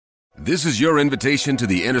This is your invitation to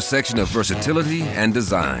the intersection of versatility and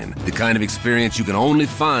design. The kind of experience you can only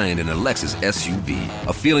find in a Lexus SUV.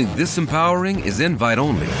 A feeling this empowering is invite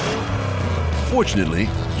only. Fortunately,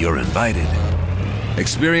 you're invited.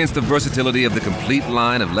 Experience the versatility of the complete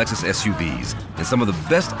line of Lexus SUVs and some of the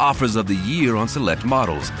best offers of the year on select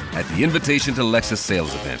models at the Invitation to Lexus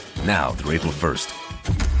sales event, now through April 1st.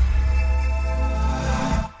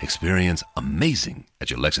 Experience amazing at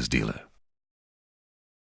your Lexus dealer.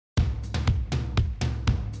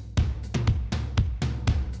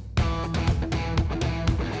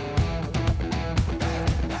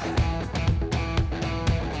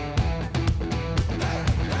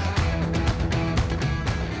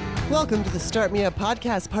 Welcome to the Start Me Up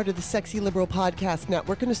podcast, part of the Sexy Liberal Podcast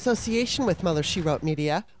Network in association with Mother She Wrote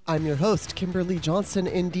Media. I'm your host, Kimberly Johnson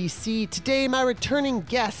in D.C. Today, my returning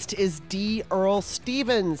guest is D. Earl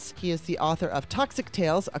Stevens. He is the author of Toxic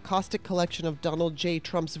Tales, a caustic collection of Donald J.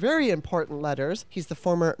 Trump's very important letters. He's the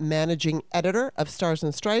former managing editor of Stars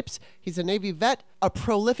and Stripes. He's a Navy vet, a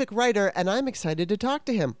prolific writer, and I'm excited to talk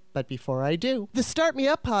to him. But before I do, the Start Me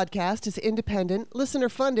Up podcast is independent,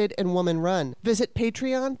 listener-funded, and woman-run. Visit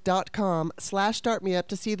patreon.com/startmeup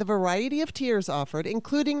to see the variety of tiers offered,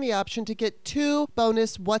 including the option to get 2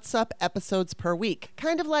 bonus What's Up episodes per week.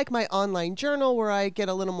 Kind of like my online journal where I get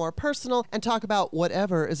a little more personal and talk about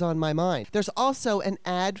whatever is on my mind. There's also an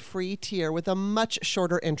ad-free tier with a much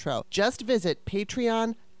shorter intro. Just visit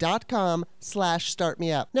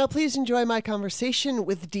patreon.com/startmeup. Now please enjoy my conversation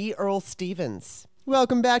with D. Earl Stevens.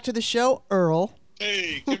 Welcome back to the show, Earl.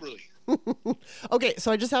 Hey, Kimberly. Okay,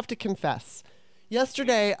 so I just have to confess.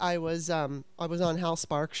 Yesterday I was on Hal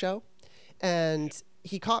Sparks' show, and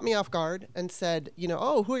he caught me off guard and said,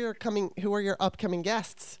 who are your upcoming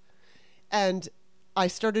guests? And I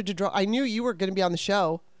started to draw. I knew you were going to be on the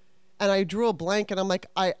show, and I drew a blank, and I'm like,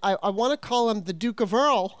 I want to call him the Duke of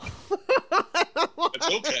Earl. It's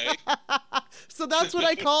okay. So that's what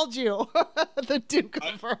I called you, the Duke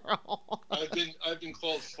of Earl. I've been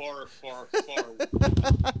called far.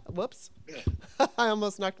 Whoops. I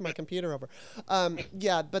almost knocked my computer over.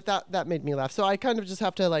 But that made me laugh. So I kind of just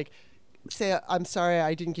have to say, I'm sorry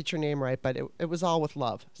I didn't get your name right, but it was all with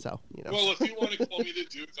love. So, Well, if you want to call me the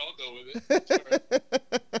Duke, I'll go with it.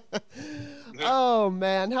 Right. Oh,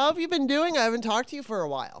 man. How have you been doing? I haven't talked to you for a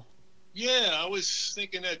while. Yeah, I was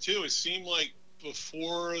thinking that too. It seemed like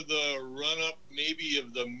before the run-up maybe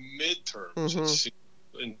of the midterms.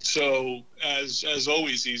 And so, as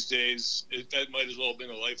always these days, that might as well have been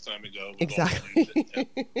a lifetime ago. Exactly.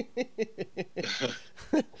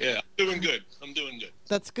 Yeah, I'm doing good.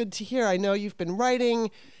 That's good to hear. I know you've been writing,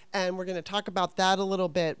 and we're going to talk about that a little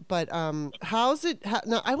bit. But how's it?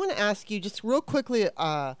 Now, I want to ask you just real quickly,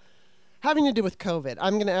 having to do with COVID.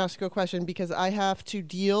 I'm going to ask you a question because I have to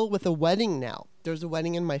deal with a wedding now. There's a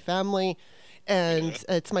wedding in my family. And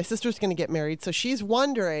it's my sister's going to get married. So she's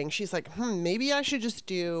wondering, she's like, maybe I should just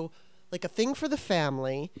do like a thing for the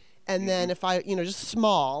family. And then if I, just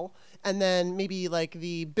small, and then maybe like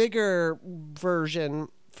the bigger version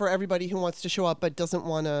for everybody who wants to show up, but doesn't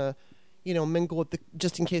want to, mingle with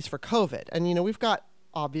just in case for COVID. And, we've got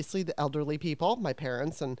obviously the elderly people, my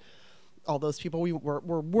parents and all those people. We're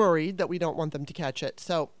worried that we don't want them to catch it.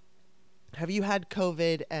 So have you had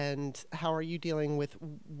COVID, and how are you dealing with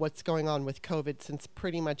what's going on with COVID since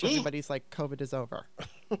pretty much everybody's like COVID is over?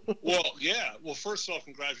 Well, yeah. Well, first off,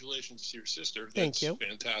 congratulations to your sister. Thank you.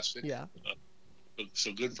 Fantastic. Yeah.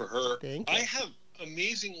 So good for her. Thank you. I have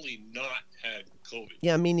amazingly not had COVID.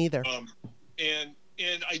 Yeah, me neither. And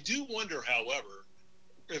I do wonder, however,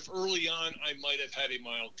 if early on I might have had a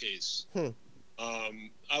mild case.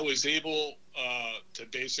 I was able to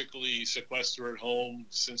basically sequester at home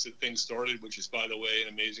since the thing started, which is, by the way,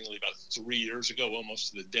 amazingly about 3 years ago,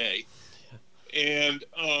 almost to the day. And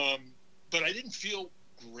but I didn't feel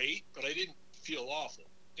great, but I didn't feel awful.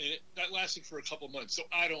 And that lasted for a couple months, so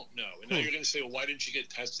I don't know. And now you're going to say, well, why didn't you get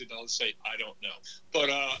tested? And I'll say, I don't know. But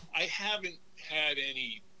I hadn't had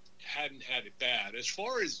it bad. As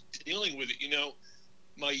far as dealing with it,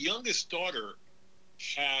 my youngest daughter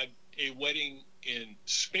had a wedding in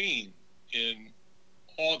Spain in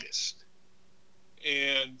August.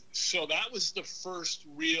 And so that was the first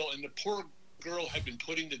real, and the poor girl had been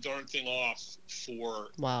putting the darn thing off for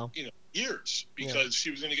years because she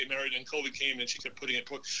was going to get married and COVID came and she kept putting it.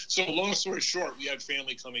 So long story short, we had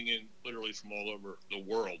family coming in literally from all over the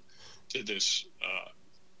world to this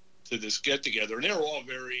get together, and they were all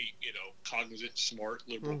very cognizant, smart,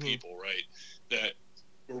 liberal people, right? That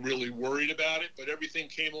were really worried about it, but everything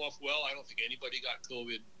came off well. I don't think anybody got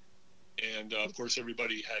COVID, and of course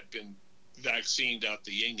everybody had been vaccined out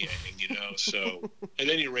the yin yang. So at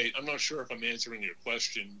any rate, I'm not sure if I'm answering your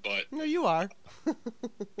question, but No, you are.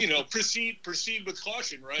 proceed with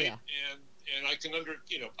caution, right? Yeah. And I can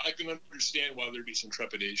understand why there'd be some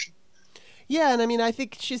trepidation. Yeah, and I mean, I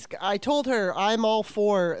think I told her I'm all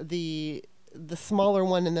for the smaller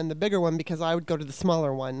one and then the bigger one because I would go to the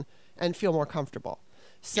smaller one and feel more comfortable.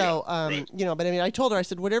 So, right. but I mean, I told her, I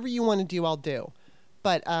said, whatever you want to do, I'll do.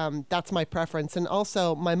 But that's my preference. And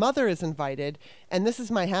also, my mother is invited, and this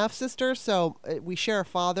is my half sister. So we share a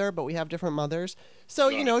father, but we have different mothers. So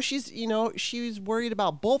she's worried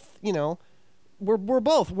about both. We're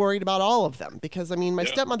both worried about all of them because I mean, my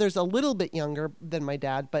stepmother's a little bit younger than my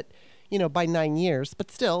dad, but by 9 years.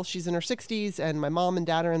 But still, she's in her 60s, and my mom and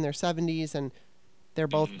dad are in their 70s, and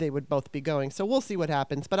they would both be going. So we'll see what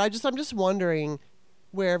happens. But I'm just wondering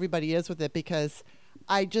where everybody is with it because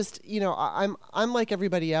I just, I'm like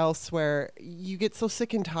everybody else where you get so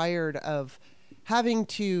sick and tired of having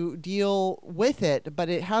to deal with it, but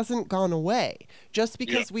it hasn't gone away. Just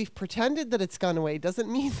because we've pretended that it's gone away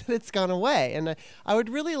doesn't mean that it's gone away. And I would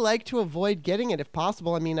really like to avoid getting it if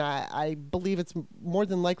possible. I mean, I believe it's more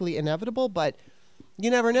than likely inevitable, but you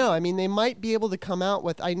never know. I mean, they might be able to come out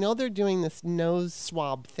with, I know they're doing this nose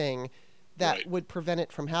swab thing that would prevent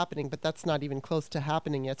it from happening, but that's not even close to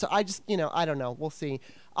happening yet. So I just, I don't know. We'll see.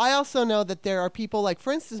 I also know that there are people like,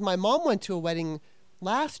 for instance, my mom went to a wedding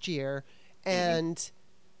last year and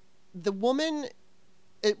the woman,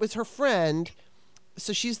 it was her friend.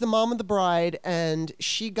 So she's the mom of the bride and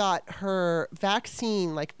she got her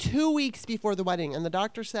vaccine like 2 weeks before the wedding. And the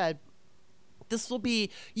doctor said,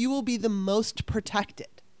 you will be the most protected.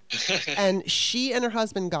 And she and her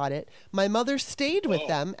husband got it. My mother stayed with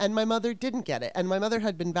them, and my mother didn't get it. And my mother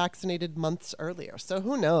had been vaccinated months earlier. So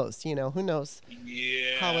who knows? Who knows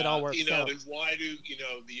how it all works out. And why do,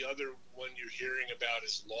 the other one you're hearing about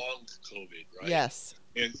is long COVID, right? Yes.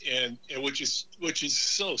 And which is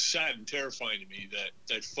so sad and terrifying to me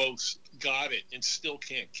that folks got it and still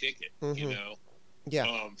can't kick it,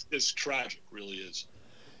 Yeah. It's tragic, really is.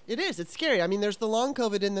 It is. It's scary. I mean, there's the long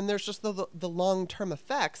COVID, and then there's just the long-term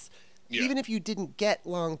effects. Yeah. Even if you didn't get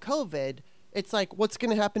long COVID, it's like, what's going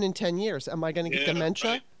to happen in 10 years? Am I going to get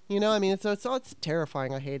dementia? Right. I mean, it's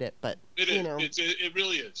terrifying. I hate it, but it is. It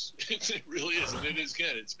really is. It really is, and it is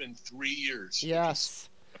good. It's been 3 years. Yes,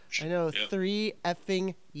 I know. 3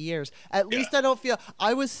 effing years. At least I don't feel.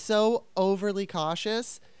 I was so overly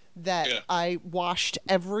cautious that I washed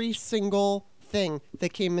every single thing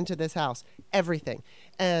that came into this house. Everything.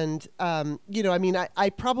 And, I mean, I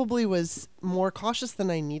probably was more cautious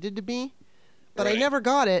than I needed to be, but I never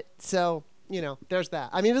got it. So, there's that.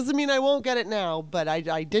 I mean, it doesn't mean I won't get it now, but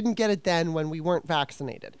I didn't get it then when we weren't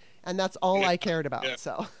vaccinated. And that's all I cared about. Yeah.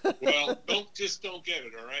 So. Well, don't get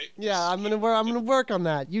it. All right. Yeah. I'm going to work on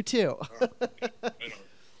that. You too. All right.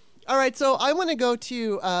 All right. So I want to go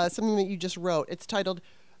to something that you just wrote. It's titled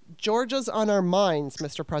Georgia's on Our Minds,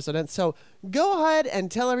 Mr. President. So go ahead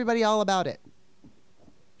and tell everybody all about it.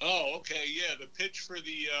 Oh, okay. Yeah, the pitch for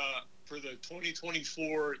the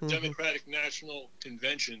 2024 Democratic National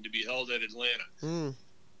Convention to be held at Atlanta.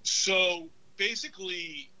 So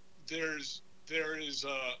basically, there is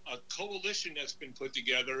a coalition that's been put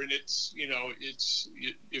together, and it's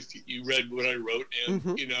if you read what I wrote, and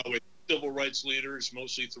it's civil rights leaders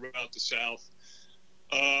mostly throughout the South.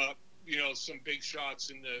 Some big shots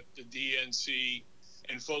in the DNC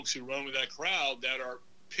and folks who run with that crowd that are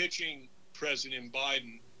pitching President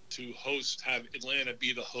Biden to have Atlanta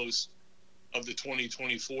be the host of the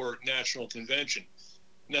 2024 National Convention.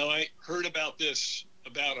 Now, I heard about this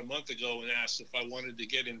about a month ago and asked if I wanted to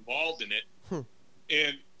get involved in it.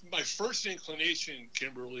 And my first inclination,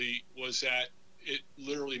 Kimberly, was that it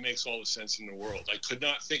literally makes all the sense in the world. I could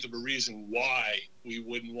not think of a reason why we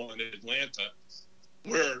wouldn't want Atlanta,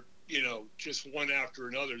 where just one after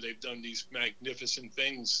another, they've done these magnificent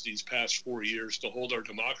things these past 4 years to hold our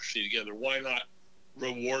democracy together. Why not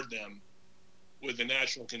reward them with the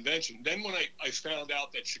national convention? Then when I found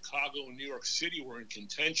out that Chicago and New York City were in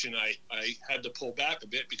contention, I had to pull back a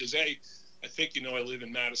bit because I think I live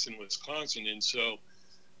in Madison, Wisconsin, and so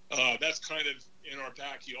that's kind of in our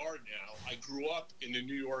backyard now. I grew up in the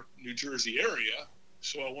New York, New Jersey area,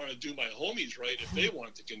 so I want to do my homies right if they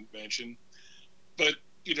want the convention. But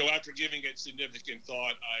after giving it significant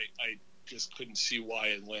thought, I just couldn't see why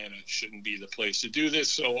Atlanta shouldn't be the place to do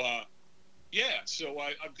this. So, I've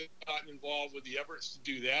gotten involved with the efforts to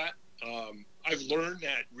do that. I've learned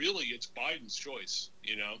that really it's Biden's choice,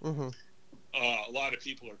 A lot of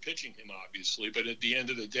people are pitching him, obviously, but at the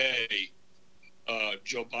end of the day,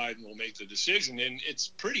 Joe Biden will make the decision, and it's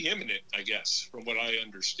pretty imminent, I guess, from what I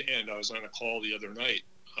understand. I was on a call the other night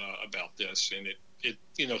about this, and it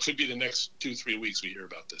could be the next 2-3 weeks we hear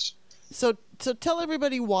about this. So tell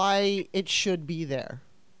everybody why it should be there.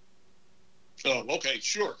 Oh, okay,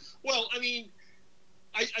 sure. Well, I mean,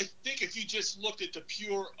 I think if you just looked at the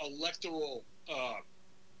pure electoral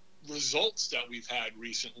results that we've had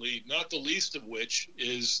recently, not the least of which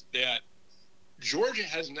is that Georgia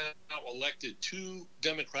has now elected 2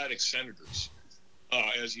 Democratic senators.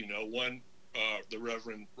 As you know, one, the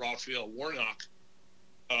Reverend Raphael Warnock,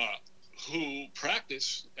 who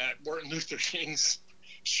practiced at Martin Luther King's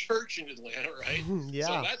church in Atlanta, right? Yeah.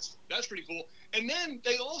 So that's pretty cool. And then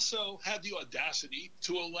they also had the audacity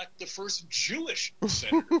to elect the first Jewish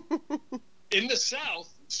senator in the South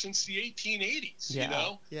since the 1880s.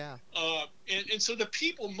 Yeah. Yeah. And so the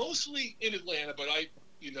people, mostly in Atlanta, but I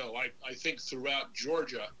think throughout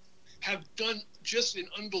Georgia, have done just an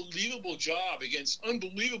unbelievable job against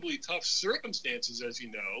unbelievably tough circumstances, as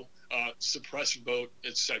you know, suppress vote,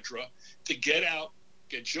 etc., to get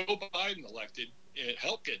Joe Biden elected, and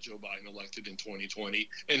help get Joe Biden elected in 2020,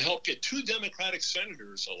 and help get 2 Democratic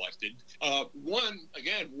senators elected. One,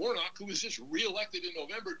 again, Warnock, who was just reelected in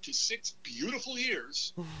November to 6 beautiful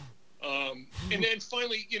years. And then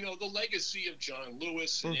finally, the legacy of John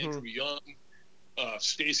Lewis and Andrew Young,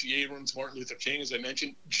 Stacey Abrams, Martin Luther King, as I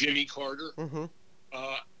mentioned, Jimmy Carter.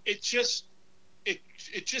 It just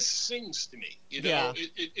sings to me.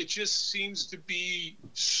 It just seems to be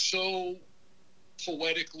so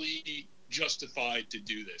poetically justified to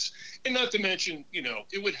do this, and not to mention,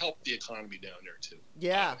 it would help the economy down there too.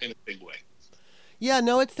 Yeah, in a big way. Yeah,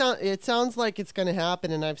 no, it sounds like it's going to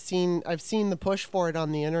happen, and I've seen the push for it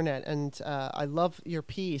on the internet, and I love your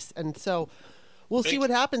piece, and so we'll see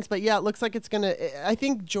what happens. But yeah, it looks like it's going to. I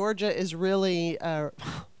think Georgia is really a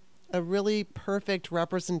really perfect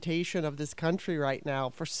representation of this country right now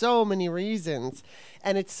for so many reasons,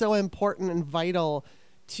 and it's so important and vital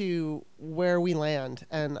to where we land.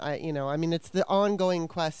 And it's the ongoing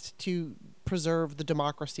quest to preserve the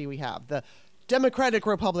democracy we have, the democratic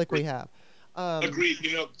republic we have. Agreed.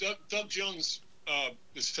 Doug Jones,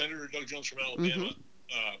 the Senator Doug Jones from Alabama,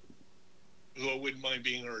 who I wouldn't mind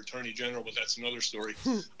being our attorney general, but that's another story,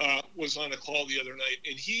 was on a call the other night,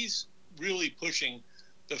 and he's really pushing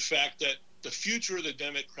the fact that the future of the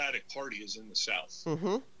Democratic Party is in the South. Yes.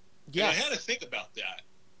 And I had to think about that.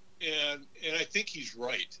 And I think he's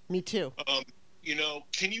right. Me too.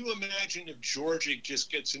 Can you imagine if Georgia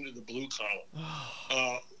just gets into the blue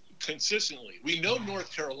column consistently? We know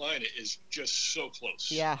North Carolina is just so close.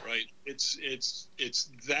 Yeah. Right. It's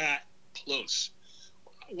that close.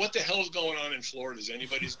 What the hell is going on in Florida is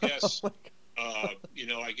anybody's guess.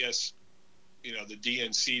 I guess the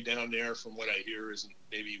DNC down there, from what I hear, isn't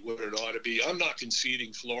maybe what it ought to be. I'm not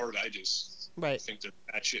conceding Florida. I just think they're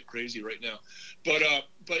batshit crazy right now. But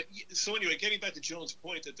so anyway, getting back to Jones'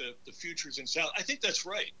 point that the future is in South, I think that's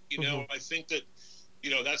right. I think that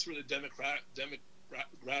that's where the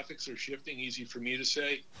demographics are shifting. Easy for me to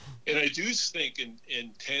say, and I do think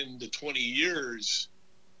in 10 to 20 years,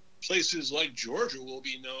 places like Georgia will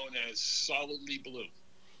be known as solidly blue,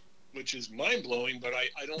 which is mind-blowing, but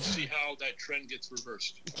I don't see how that trend gets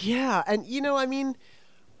reversed. Yeah, and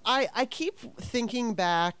I keep thinking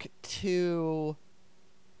back to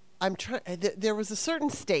there was a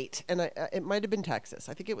certain state, and it might have been Texas.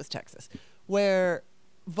 I think it was Texas, where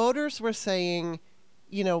voters were saying,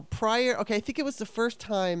 I think it was the first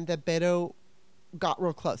time that Beto got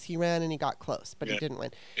real close. He ran and he got close, but he didn't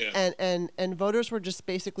win. Yeah. And voters were just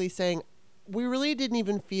basically saying, we really didn't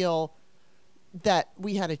even feel that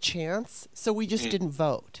we had a chance, so we just didn't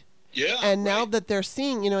vote. Yeah. And now that they're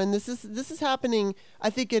seeing, and this is happening, I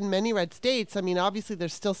think, in many red states. I mean, obviously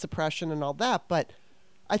there's still suppression and all that, but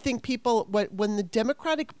I think people, when the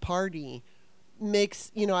Democratic Party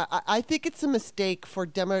makes, I think it's a mistake for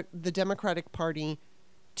the Democratic Party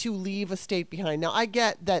to leave a state behind. Now, I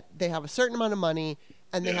get that they have a certain amount of money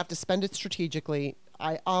and they have to spend it strategically.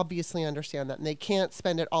 I obviously understand that, and they can't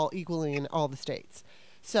spend it all equally in all the states.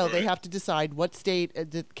 So they have to decide what state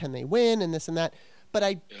can they win and this and that. But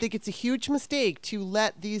I think it's a huge mistake to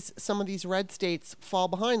let some of these red states fall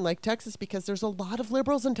behind, like Texas, because there's a lot of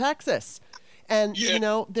liberals in Texas. And,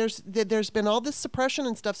 there's been all this suppression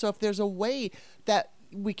and stuff. So if there's a way that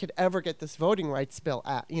we could ever get this voting rights bill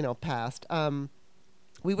passed,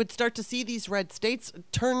 we would start to see these red states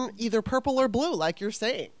turn either purple or blue, like you're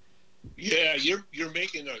saying. Yeah, you're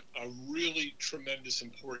making a really tremendous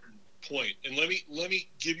important point. And let me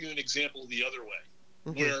give you an example the other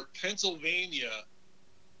way, where Pennsylvania,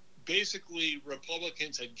 basically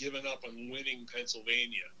Republicans had given up on winning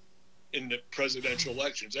Pennsylvania in the presidential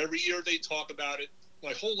elections. Every year they talk about it,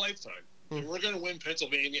 my whole lifetime. They were going to win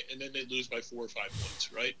Pennsylvania, and then they lose by 4 or 5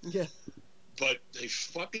 points, right? Yeah. But they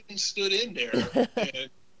fucking stood in there, and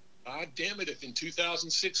God damn it, if in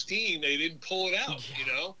 2016 they didn't pull it out,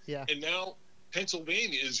 Yeah. And now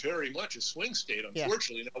Pennsylvania is very much a swing state,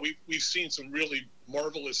 unfortunately. Now, we've seen some really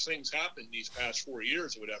marvelous things happen these past 4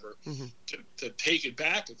 years or whatever to take it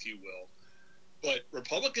back, if you will. But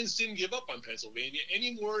Republicans didn't give up on Pennsylvania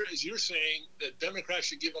anymore, as you're saying, that Democrats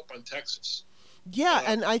should give up on Texas. Yeah,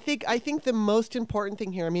 and I think the most important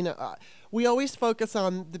thing here, I mean, we always focus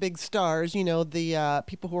on the big stars, the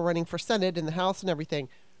people who are running for Senate and the House and everything.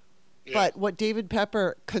 Yeah. But what David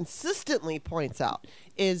Pepper consistently points out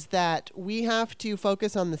is that we have to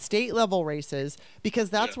focus on the state level races, because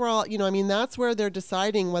that's where that's where they're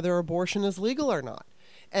deciding whether abortion is legal or not.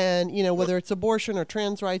 And, whether it's abortion or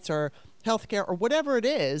trans rights or healthcare or whatever it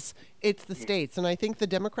is, it's the states. And I think the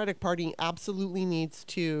Democratic Party absolutely needs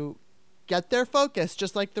to get their focus,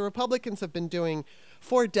 just like the Republicans have been doing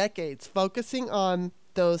for decades, focusing on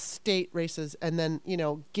those state races and then,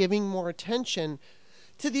 giving more attention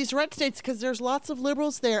to these red states, because there's lots of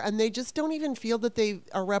liberals there and they just don't even feel that they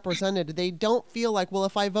are represented. They don't feel like, well,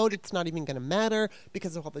 if I vote, it's not even going to matter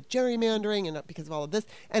because of all the gerrymandering and because of all of this.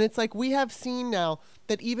 And it's like we have seen now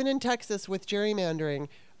that even in Texas with gerrymandering,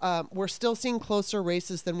 we're still seeing closer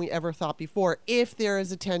races than we ever thought before. If there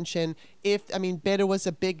is attention, Beto was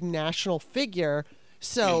a big national figure,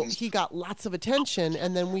 so he got lots of attention.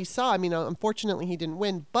 And then we saw, unfortunately he didn't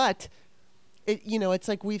win, but it's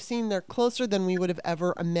like we've seen they're closer than we would have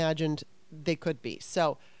ever imagined they could be.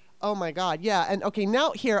 So, oh my God. Yeah. And okay,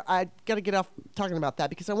 now here, I got to get off talking about that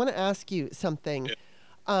because I want to ask you something.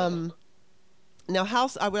 Now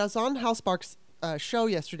I was on House Sparks' show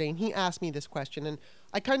yesterday and he asked me this question, and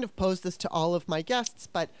I kind of posed this to all of my guests,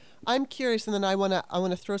 but I'm curious, and then I want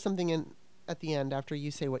to throw something in at the end after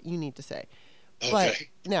you say what you need to say. Okay.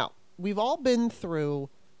 But now, we've all been through,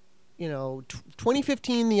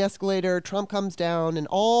 2015, the escalator, Trump comes down, and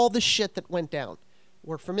all the shit that went down.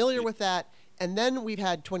 We're familiar with that. And then we've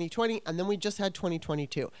had 2020, and then we just had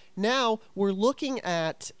 2022. Now we're looking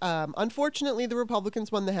at, unfortunately, the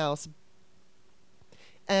Republicans won the House,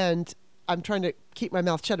 and I'm trying to keep my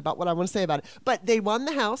mouth shut about what I want to say about it. But they won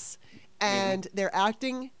the House, and they're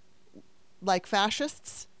acting like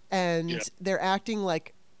fascists, and they're acting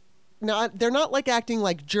like they're not like acting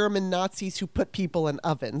like German Nazis who put people in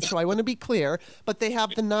ovens. So I want to be clear, but they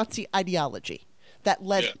have the Nazi ideology that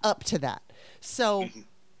led up to that. So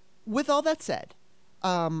with all that said,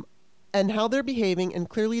 and how they're behaving, and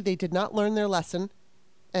clearly they did not learn their lesson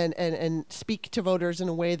and speak to voters in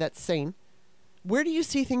a way that's sane. Where do you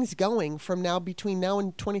see things going from now, between now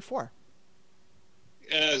and 24?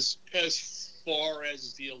 As far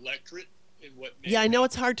as the electorate and what? Yeah, I know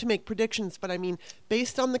it's hard to make predictions, but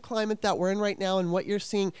based on the climate that we're in right now and what you're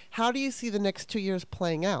seeing, how do you see the next 2 years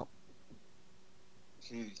playing out?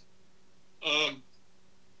 I'm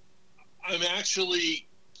actually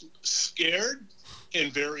scared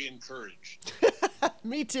and very encouraged.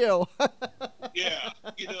 Me too. Yeah,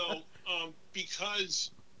 because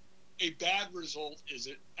a bad result is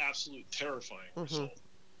an absolute terrifying result.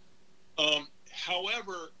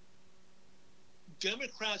 However,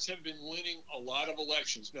 Democrats have been winning a lot of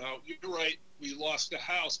elections. Now, you're right, we lost the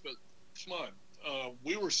House, but come on,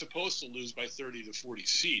 we were supposed to lose by 30 to 40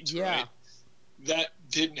 seats, right? That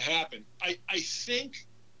didn't happen. I think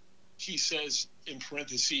he says, in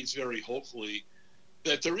parentheses, very hopefully,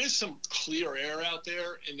 that there is some clear air out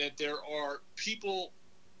there and that there are people,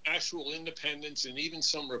 actual independents, and even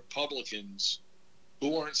some Republicans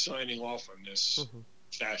who aren't signing off on this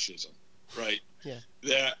fascism, right? Yeah.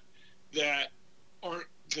 That aren't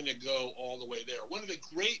going to go all the way there. One of the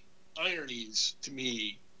great ironies to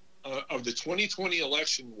me of the 2020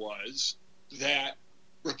 election was that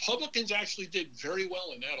Republicans actually did very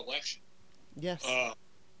well in that election. Yes.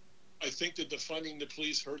 I think that defunding the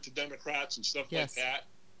police hurt the Democrats and stuff like that.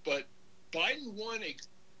 But Biden won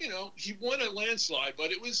he won a landslide,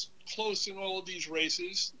 but it was close in all of these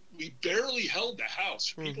races. We barely held the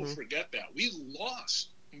House. People forget that. We lost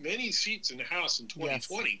many seats in the House in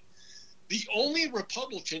 2020. Yes. The only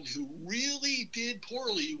Republican who really did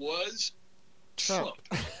poorly was Trump.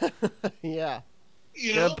 Yeah.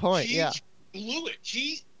 Good point. He blew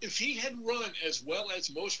it. If he had run as well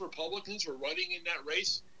as most Republicans were running in that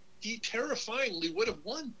race, he terrifyingly would have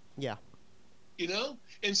won. Yeah.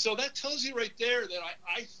 And so that tells you right there that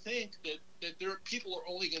I think that there people are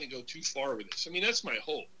only going to go too far with this. That's my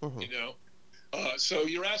hope. So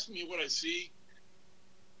you're asking me what I see.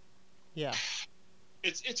 Yeah.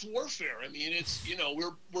 It's warfare. It's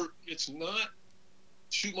we're it's not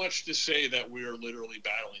too much to say that we're literally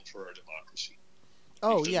battling for our democracy.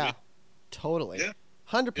 Oh yeah. Totally. Yeah.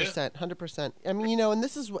 100%, 100%. I mean, and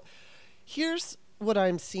this is here's what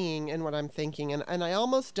I'm seeing and what I'm thinking, and I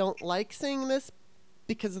almost don't like saying this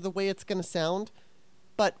because of the way it's going to sound,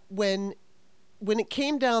 but when it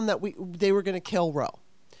came down that they were going to kill Roe,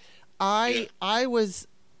 I was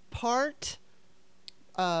part,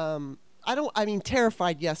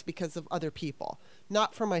 terrified, yes, because of other people.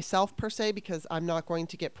 Not for myself per se, because I'm not going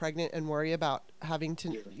to get pregnant and worry about having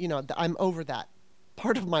to, I'm over that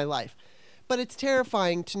part of my life. But it's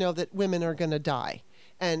terrifying to know that women are going to die.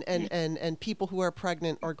 And people who are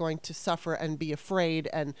pregnant are going to suffer and be afraid.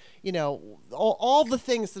 And, all the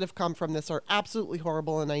things that have come from this are absolutely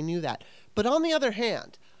horrible, and I knew that. But on the other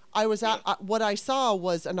hand, what I saw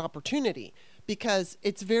was an opportunity, because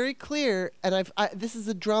it's very clear, and this is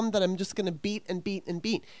a drum that I'm just going to beat and beat and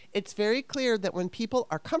beat. It's very clear that when people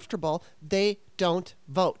are comfortable, they don't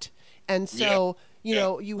vote. And so,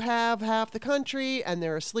 you have half the country and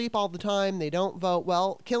they're asleep all the time. They don't vote.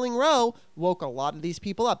 Well, killing Roe woke a lot of these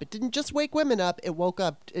people up. It didn't just wake women up. It woke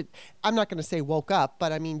up. I'm not going to say woke up,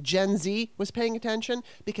 but I mean, Gen Z was paying attention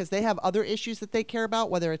because they have other issues that they care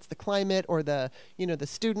about, whether it's the climate or the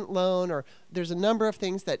student loan, or there's a number of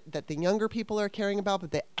things that the younger people are caring about,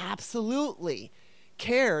 but they absolutely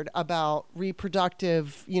cared about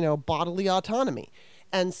reproductive, bodily autonomy.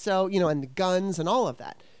 And so, and the guns and all of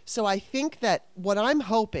that. So I think that what I'm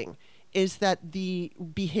hoping is that the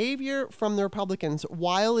behavior from the Republicans,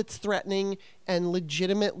 while it's threatening and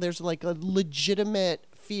legitimate, there's like a legitimate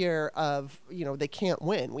fear of, they can't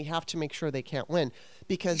win. We have to make sure they can't win,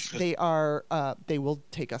 because they will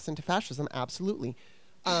take us into fascism. Absolutely.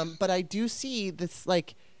 But I do see this,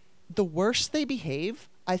 like, the worse they behave,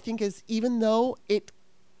 I think, is, even though it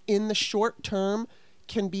in the short term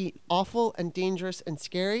can be awful and dangerous and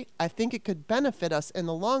scary, I think it could benefit us in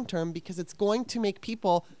the long term, because it's going to make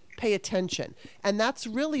people pay attention. And that's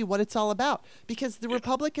really what it's all about, because the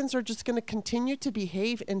Republicans are just going to continue to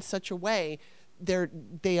behave in such a way.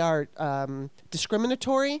 They are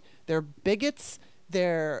discriminatory, they're bigots,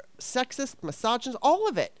 they're sexist, misogynist, all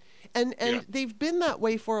of it. And they've been that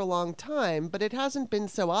way for a long time, but it hasn't been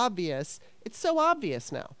so obvious. It's so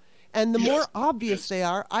obvious now. And the more obvious they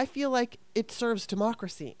are, I feel like it serves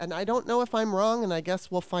democracy. And I don't know if I'm wrong, and I guess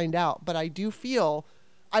we'll find out. But I do feel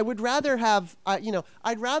I would rather have,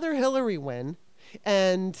 I'd rather Hillary win,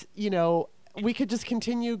 and, we could just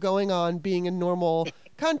continue going on being a normal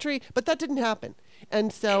country. But that didn't happen.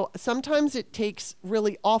 And so sometimes it takes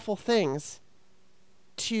really awful things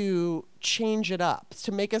to change it up,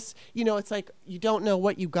 to make us, it's like you don't know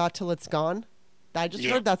what you got till it's gone. I just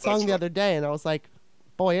heard that song the other day, and I was like,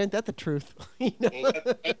 boy, ain't that the truth? Well,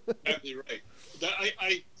 that's exactly right.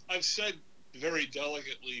 I've said very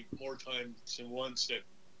delicately more times than once that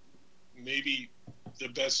maybe the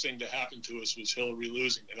best thing to happen to us was Hillary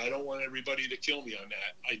losing, and I don't want everybody to kill me on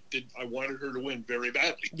that. I wanted her to win very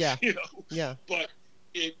badly. Yeah. Yeah. But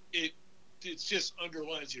it just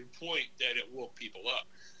underlines your point that it woke people up.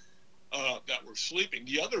 That were sleeping.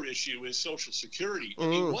 The other issue is Social Security. I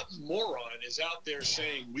mean, what moron is out there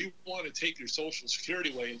saying we want to take your Social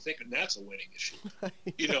Security away and thinking that's a winning issue?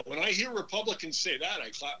 When I hear Republicans say that, I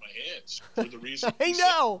clap my hands for the reason. I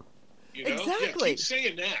know. Yeah, Exactly. keep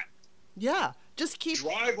saying that. Yeah. Just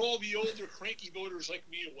drive all the older cranky voters like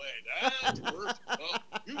me away. That's perfect. Well,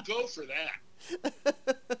 you go for that.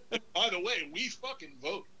 And by the way, we fucking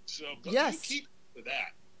vote. So you keep with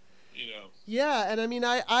that. Yeah, and I mean,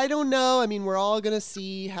 I don't know. I mean, we're all going to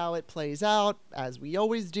see how it plays out, as we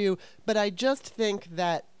always do. But I just think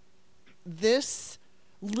that this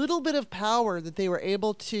little bit of power that they were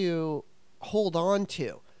able to hold on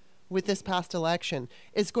to with this past election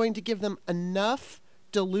is going to give them enough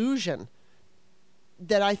delusion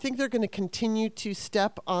that I think they're going to continue to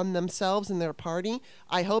step on themselves and their party.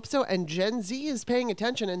 I hope so. And Gen Z is paying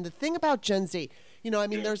attention. And the thing about Gen Z,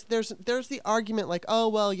 there's the argument like, oh,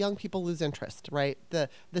 well, young people lose interest, right? The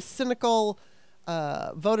cynical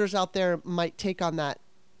voters out there might take on that,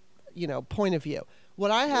 point of view. What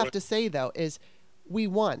I have to say, though, is we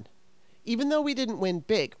won. Even though we didn't win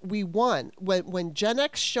big, we won. When Gen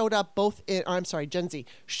X showed up Gen Z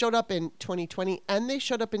showed up in 2020 and they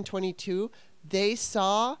showed up in 22, they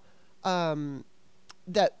saw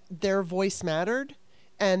that their voice mattered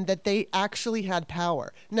and that they actually had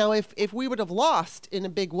power. Now, if we would have lost in a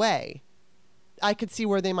big way, I could see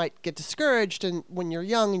where they might get discouraged, and when you're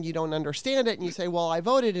young and you don't understand it and you say, well, I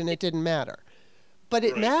voted and it didn't matter. But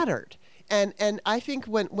it mattered. And I think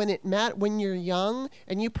when you're young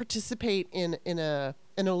and you participate in an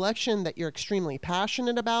election that you're extremely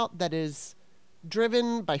passionate about, that is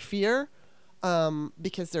driven by fear,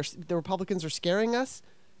 because the Republicans are scaring us,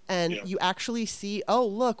 and you actually see, oh,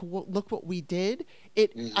 look what we did.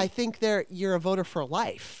 I think you're a voter for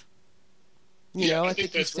life. I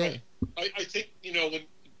think that's right. I think, when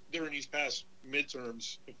during these past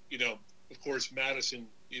midterms, of course, Madison,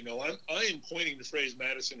 I am coining the phrase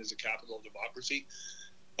Madison is a capital of democracy.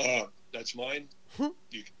 That's mine.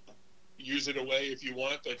 You can use it away if you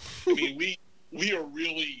want, but I mean, we are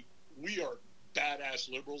badass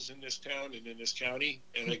liberals in this town and in this county,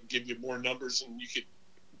 and I can give you more numbers than you could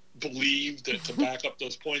believe to back up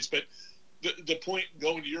those points. But the point,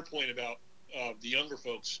 going to your point about the younger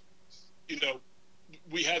folks,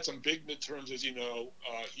 we had some big midterms, as you know,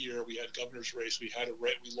 here. We had governor's race. We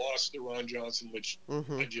lost to Ron Johnson, which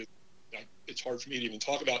it's hard for me to even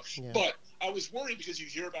talk about. Yeah. But I was worried because you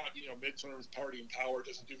hear about, midterms, party in power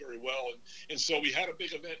doesn't do very well. And so we had a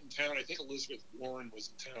big event in town. I think Elizabeth Warren was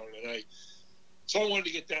in town. So I wanted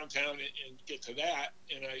to get downtown and get to that.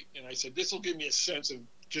 And I said, this will give me a sense of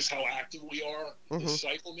just how active we are this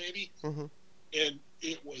cycle, maybe. And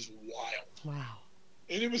it was wild. Wow.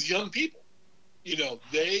 And it was young people.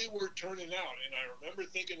 They were turning out. And I remember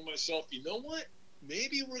thinking to myself, you know what?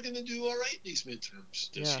 Maybe we're going to do all right these midterms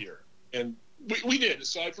this year. And we did,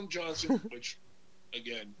 aside from Johnson, which,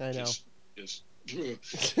 again, I know. just we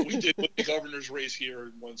did win the governor's race here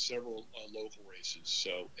and won several local races.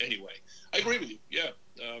 So, anyway, I agree with you. Yeah.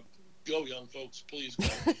 Go, young folks. Please go.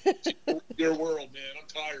 Your world, man. I'm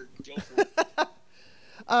tired. Go for it.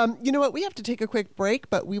 You know what? We have to take a quick break,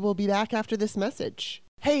 but we will be back after this message.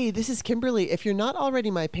 Hey, this is Kimberly. If you're not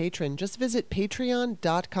already my patron, just visit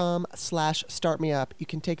patreon.com/startmeup. You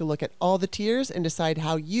can take a look at all the tiers and decide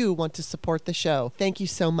how you want to support the show. Thank you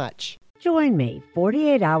so much. Join me,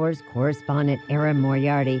 48 Hours correspondent Erin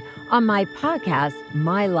Moriarty, on my podcast,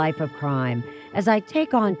 My Life of Crime, as I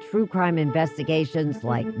take on true crime investigations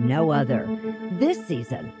like no other. This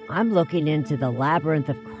season, I'm looking into the labyrinth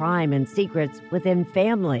of crime and secrets within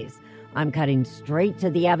families. I'm cutting straight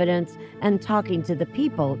to the evidence and talking to the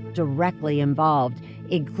people directly involved,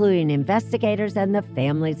 including investigators and the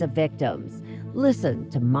families of victims. Listen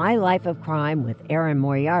to My Life of Crime with Erin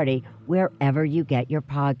Moriarty wherever you get your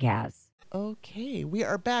podcasts. Okay, we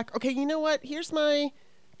are back. Okay, you know what? Here's my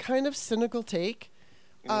kind of cynical take.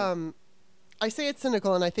 I say it's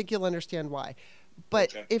cynical, and I think you'll understand why.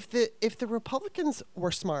 But if the Republicans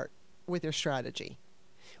were smart with their strategy,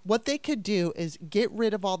 what they could do is get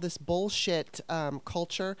rid of all this bullshit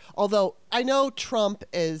culture. Although I know Trump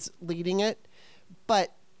is leading it,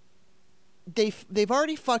 but they've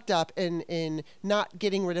already fucked up in not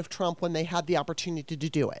getting rid of Trump when they had the opportunity to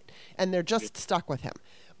do it, and they're just stuck with him.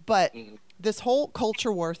 But this whole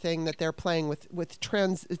culture war thing that they're playing with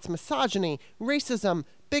trans, it's misogyny, racism,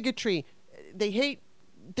 bigotry. They hate.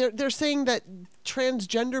 They're saying that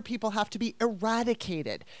transgender people have to be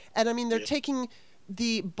eradicated, and I mean they're taking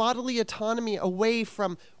the bodily autonomy away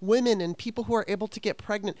from women and people who are able to get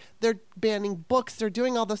pregnant. They're banning books. They're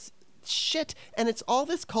doing all this shit, and it's all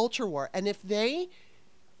this culture war. And if they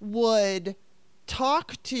would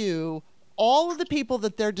talk to all of the people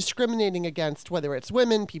that they're discriminating against, whether it's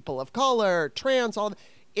women, people of color, trans,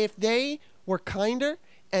 if they were kinder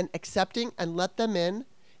and accepting and let them in,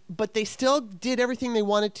 but they still did everything they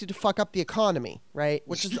wanted to fuck up the economy, right?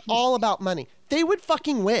 Which is all about money. They would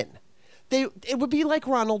fucking win. It would be like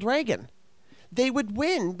Ronald Reagan. They would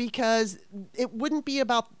win because it wouldn't be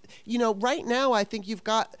about, right now I think you've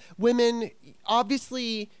got women,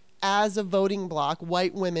 obviously as a voting bloc,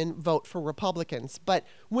 white women vote for Republicans, but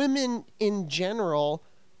women in general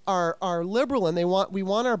are liberal and we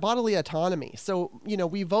want our bodily autonomy. So,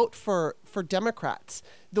 we vote for Democrats,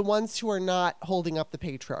 the ones who are not holding up the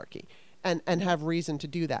patriarchy and have reason to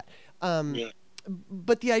do that.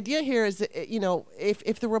 But the idea here is that,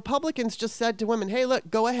 if the Republicans just said to women, hey, look,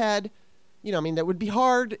 go ahead, that would be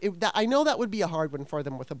hard. I know that would be a hard one for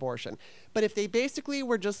them with abortion. But if they basically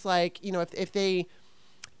were just like, if they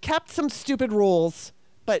kept some stupid rules,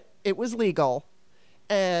 but it was legal,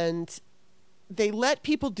 and they let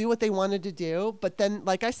people do what they wanted to do, but then,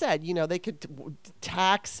 like I said, they could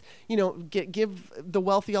tax, give the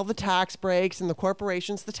wealthy all the tax breaks and the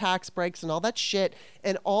corporations the tax breaks and all that shit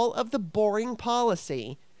and all of the boring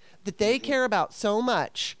policy that they care about so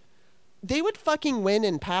much, they would fucking win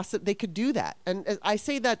and pass it. They could do that. And I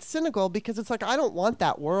say that's cynical because it's like, I don't want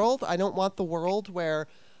that world. I don't want the world where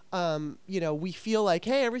we feel like,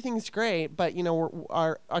 hey, everything's great, but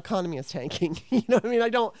our economy is tanking. What I mean? I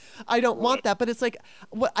don't want that, but it's like,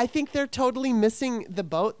 I think they're totally missing the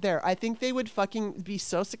boat there. I think they would fucking be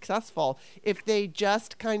so successful if they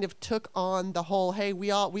just kind of took on the whole, hey,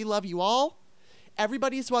 we love you all.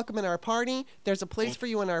 Everybody's welcome in our party. There's a place for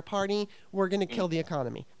you in our party. We're going to kill the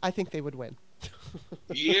economy. I think they would win.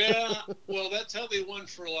 Yeah, well, that's how they won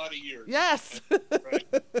for a lot of years. Yes. Right.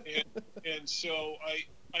 And so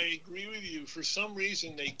I agree with you. For some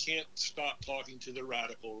reason, they can't stop talking to the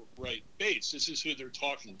radical right base. This is who they're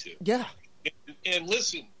talking to. Yeah. And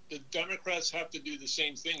listen, the Democrats have to do the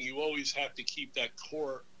same thing. You always have to keep that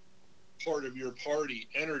core part of your party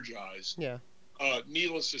energized. Yeah.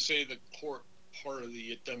 Needless to say, the core part of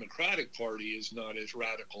the Democratic Party is not as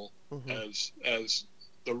radical as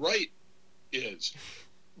the right is.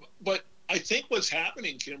 But I think what's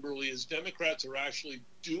happening, Kimberly, is Democrats are actually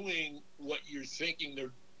doing what you're thinking the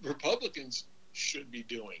Republicans should be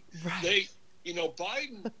doing. Right.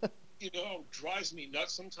 Biden, drives me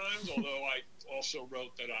nuts sometimes, although I also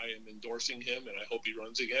wrote that I am endorsing him and I hope he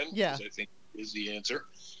runs again, because I think is the answer.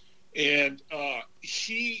 And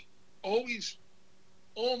he almost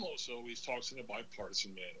always talks in a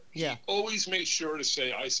bipartisan manner. Yeah. He always makes sure to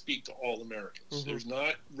say, I speak to all Americans. There's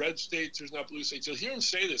not red states, there's not blue states. You'll hear him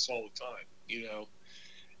say this all the time,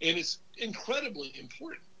 and it's incredibly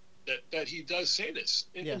important that he does say this.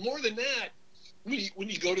 And more than that, when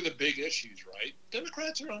you go to the big issues, right,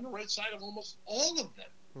 Democrats are on the right side of almost all of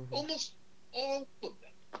them. Almost all of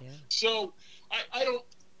them. Yeah. So I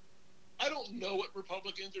don't know what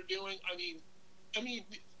Republicans are doing. I mean,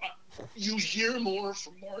 you hear more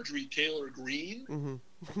from Marjorie Taylor Greene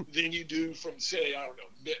than you do from, say, I don't know,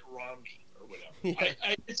 Mitt Romney or whatever.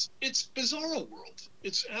 Yeah. It's bizarro world.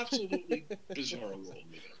 It's absolutely bizarro world.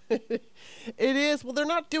 It is. Well, they're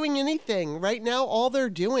not doing anything right now. All they're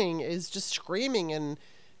doing is just screaming and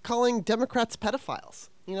calling Democrats pedophiles.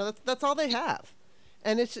 That's all they have,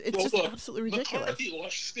 and it's just absolutely ridiculous. McCarthy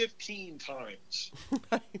lost 15 times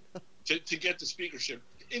to get the speakership.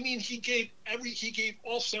 I mean, he gave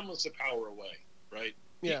all semblance of power away, right?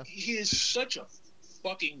 Yeah. He is such a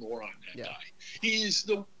fucking moron, that guy. He is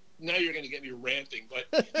now you're going to get me ranting,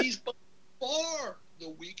 but he's by far the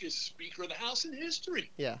weakest Speaker of the House in history.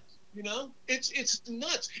 Yeah. It's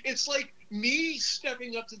nuts. It's like me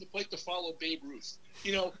stepping up to the plate to follow Babe Ruth.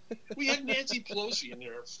 We had Nancy Pelosi in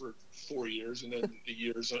there for 4 years, and then the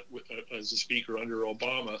years as a Speaker under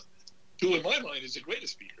Obama, who in my mind is the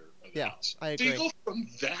greatest Speaker of the House. I agree. So you go from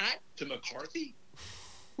that to McCarthy?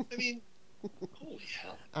 I mean, holy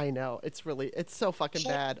hell. I know. It's so fucking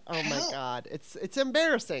bad. Oh my God. It's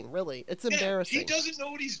embarrassing, really. It's embarrassing. He doesn't know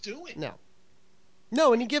what he's doing.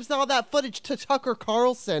 No, and he gives all that footage to Tucker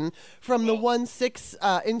Carlson from the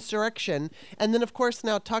 1-6 insurrection. And then, of course,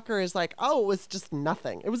 now Tucker is like, oh, it was just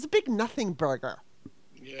nothing. It was a big nothing burger.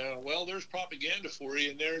 Yeah, well, there's propaganda for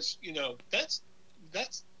you, and there's,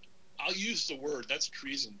 that's I'll use the word, that's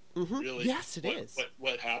treason, really. Yes, it is.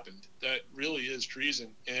 What happened. That really is treason.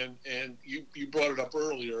 And you brought it up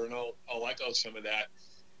earlier, and I'll echo some of that.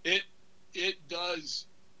 It does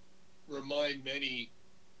remind many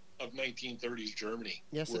of 1930s Germany.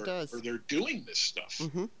 Yes, it does. Where they're doing this stuff.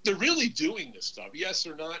 They're really doing this stuff. Yes,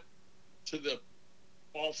 they're not to the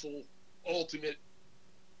awful, ultimate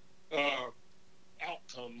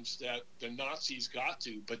outcomes that the Nazis got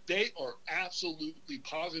to, but they are absolutely,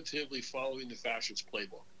 positively following the fascist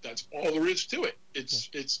playbook. That's all there is to it. It's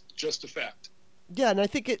just a fact. Yeah, and I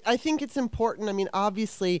think it's important. I mean,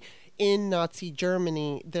 obviously, in Nazi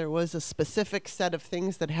Germany, there was a specific set of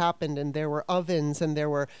things that happened, and there were ovens, and there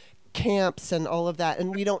were camps, and all of that,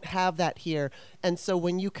 and we don't have that here. And so,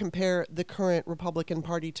 when you compare the current Republican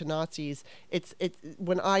Party to Nazis, it's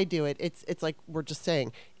when I do it, it's like we're just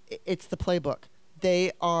saying, it's the playbook.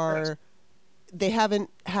 They haven't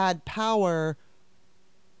had power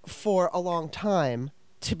for a long time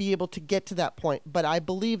to be able to get to that point. But I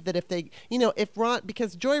believe that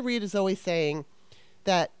because Joy Reid is always saying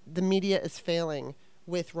that the media is failing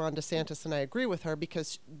with Ron DeSantis, and I agree with her,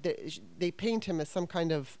 because they paint him as some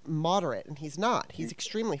kind of moderate, and he's not. He's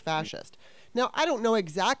extremely fascist. Now, I don't know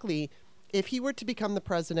exactly if he were to become the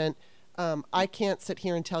president. I can't sit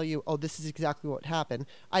here and tell you, oh, this is exactly what happened.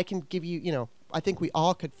 I can give you, I think we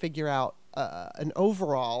all could figure out an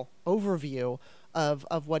overall overview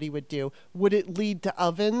of what he would do. Would it lead to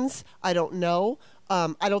ovens? I don't know.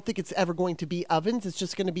 I don't think it's ever going to be ovens. It's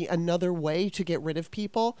just going to be another way to get rid of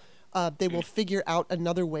people. They will figure out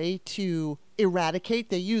another way to eradicate.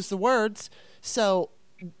 They use the words. So,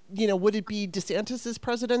 would it be DeSantis's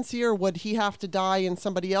presidency, or would he have to die and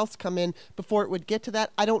somebody else come in before it would get to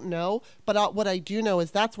that? I don't know. But what I do know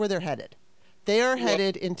is that's where they're headed. They are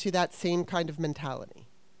headed into that same kind of mentality.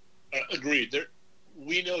 Agreed.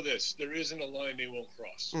 We know this. There isn't a line they won't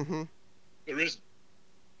cross. There isn't.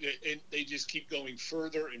 And they just keep going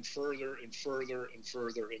further and further and further and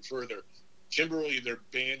further and further. Kimberly, they're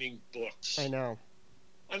banning books. I know.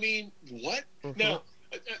 I mean, what? Now,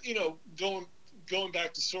 going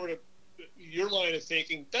back to sort of your line of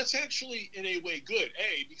thinking, that's actually in a way good.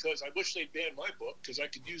 A, because I wish they'd ban my book because I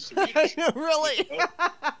could use the readership. Really? You know?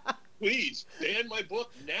 Please, ban my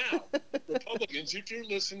book now. Republicans, if you're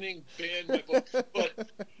listening, ban my book. But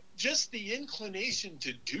just the inclination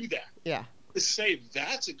to do that, to say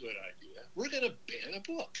that's a good idea, we're going to ban a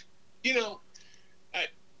book. You know,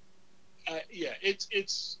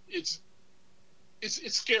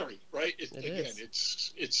 it's scary, right?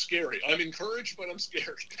 It's scary. I'm encouraged, but I'm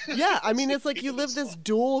scared. Yeah, I mean, it's like you live this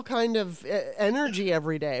dual kind of energy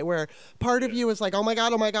every day where part of you is like, oh my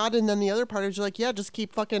God, and then the other part is like, yeah, just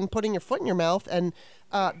keep fucking putting your foot in your mouth, and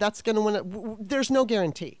that's going to win. There's no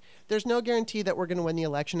guarantee. There's no guarantee that we're going to win the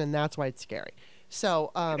election, and that's why it's scary.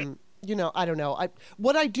 So, you know, I don't know.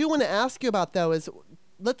 What I do want to ask you about, though, is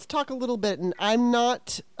let's talk a little bit, and I'm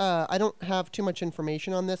not, I don't have too much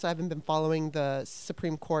information on this. I haven't been following the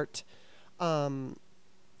Supreme Court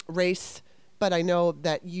race, but I know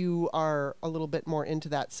that you are a little bit more into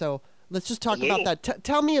that. So let's just talk about that.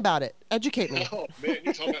 Tell me about it. Educate me. Oh, man,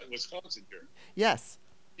 you're talking about Wisconsin here. Yes.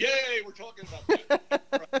 Yay, we're talking about that.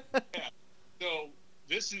 Right. Yeah. So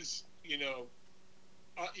this is, you know,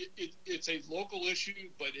 it's a local issue,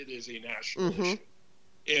 but it is a national issue.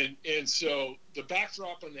 And so the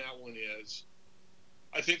backdrop on that one is,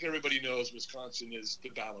 I think everybody knows Wisconsin is the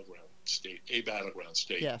battleground state, a battleground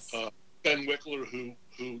state. Yes. Ben Wickler,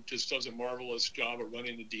 who just does a marvelous job of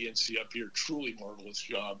running the DNC up here, truly marvelous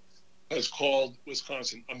job, has called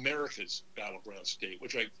Wisconsin America's battleground state,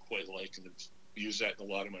 which I quite like and have used that in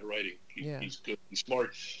a lot of my writing. He's good, he's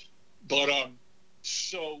smart. But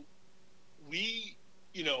so we,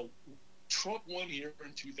 you know, Trump won here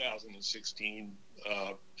in 2016,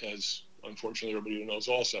 as unfortunately everybody knows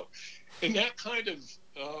also. And that kind of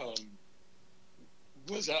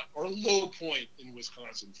was our low point in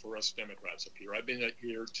Wisconsin for us Democrats up here. I've been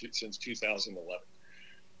here since 2011.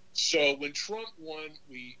 So when Trump won,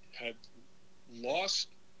 we had lost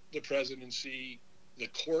the presidency. The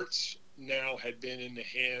courts now had been in the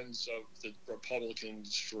hands of the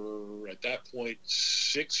Republicans for, at that point,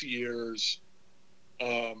 6 years.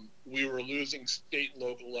 We were losing state and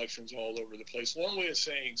local elections all over the place. Long way of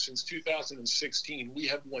saying, since 2016, we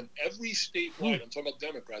have won every statewide, I'm talking about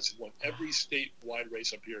Democrats, have won every statewide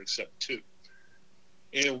race up here except 2.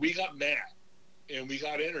 And we got mad and we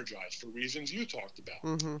got energized for reasons you talked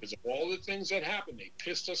about. Because of all the things that happened, they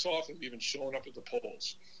pissed us off and even showing up at the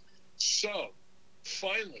polls. So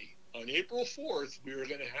finally, on April 4th, we were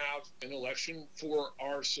going to have an election for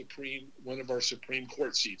one of our Supreme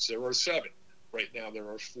Court seats. There are 7. Right now, there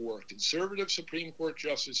are 4 conservative Supreme Court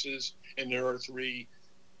justices, and there are 3,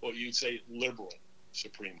 what you'd say, liberal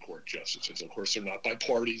Supreme Court justices. Of course, they're not by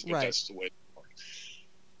parties, but that's the way they are.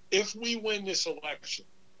 If we win this election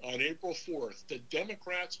on April 4th, the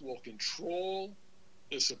Democrats will control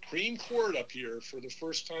the Supreme Court up here for the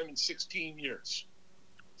first time in 16 years.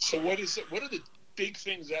 So what are the big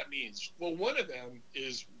things that means? Well, one of them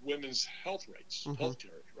is women's health rights, health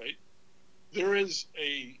care, right? There is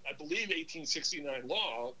I believe, 1869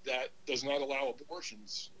 law that does not allow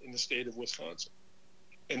abortions in the state of Wisconsin.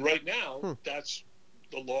 And right now, that's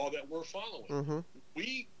the law that we're following.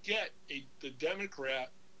 We get the Democrat,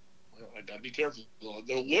 well, I gotta be careful,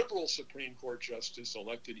 the liberal Supreme Court justice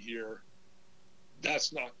elected here,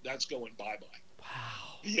 that's going bye-bye.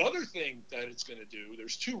 Wow. The other thing that it's going to do,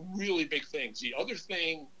 there's 2 really big things. The other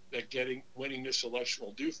thing that winning this election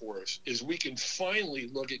will do for us is we can finally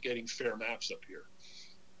look at getting fair maps up here.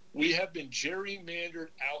 We have been gerrymandered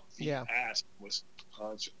out the ass in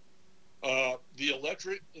Wisconsin. The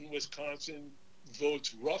electorate in Wisconsin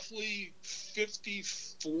votes roughly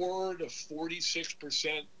 54 to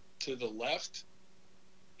 46% to the left,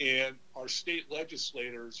 and our state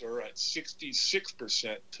legislators are at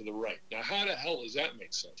 66% to the right. Now, how the hell does that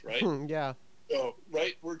make sense, right? Yeah. So,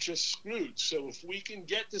 right, we're just screwed. So if we can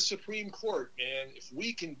get the Supreme Court, and if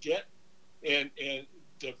we can get, and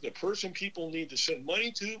the person people need to send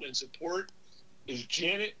money to and support is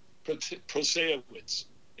Janet Protasiewicz.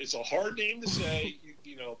 It's a hard name to say,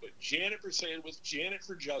 you know, but Janet Protasiewicz, Janet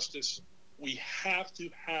for Justice. We have to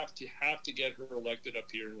get her elected up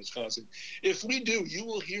here in Wisconsin. If we do, you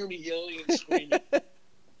will hear me yelling and screaming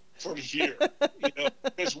from here, you know,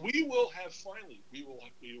 because we will have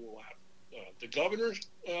the governor's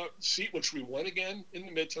seat, which we won again in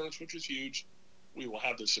the midterms, which is huge. We will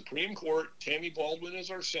have the Supreme Court. Tammy Baldwin is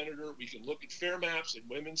our senator. We can look at fair maps, and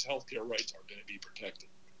women's health care rights are going to be protected.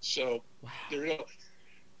 So there you go.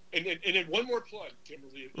 And then one more plug,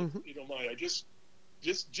 Kimberly, if you don't mind. I just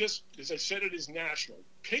as I said, it is national.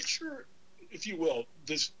 Picture, if you will,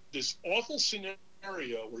 this awful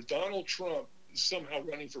scenario where Donald Trump is somehow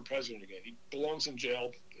running for president again. He belongs in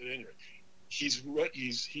jail at any rate.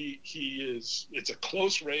 he is. It's a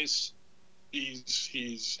close race.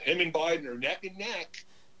 He's him and Biden are neck and neck,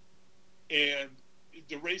 and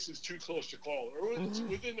the race is too close to call, or it's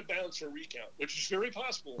within the bounds for a recount, which is very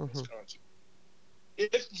possible in Wisconsin.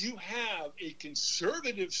 If you have a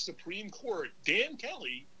conservative Supreme Court, Dan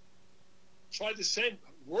Kelly tried to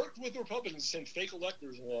worked with Republicans to send fake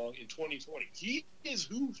electors along in 2020. He is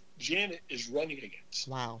who Janet is running against.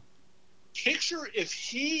 Wow. Picture if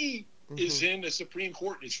he is in the Supreme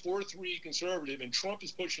Court and is 4-3 conservative and Trump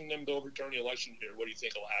is pushing them to overturn the election here. What do you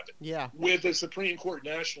think will happen? Yeah. With the Supreme Court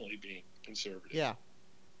nationally being conservative. Yeah.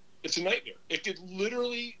 It's a nightmare. It could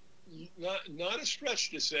literally, not a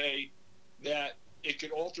stretch to say that it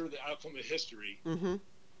could alter the outcome of history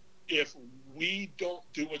if we don't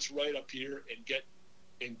do what's right up here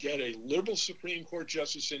and get a liberal Supreme Court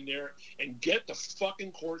justice in there and get the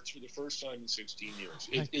fucking courts for the first time in 16 years.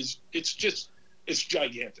 It's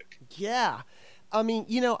gigantic. Yeah. I mean,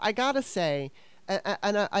 you know, I gotta say,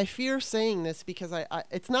 and I fear saying this because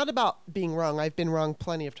it's not about being wrong. I've been wrong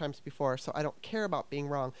plenty of times before, so I don't care about being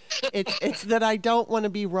wrong. It's that I don't want to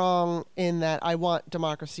be wrong in that I want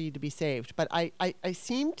democracy to be saved. But I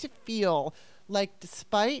seem to feel like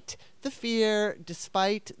despite the fear,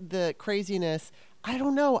 despite the craziness, I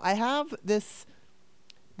don't know, I have this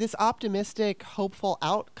optimistic, hopeful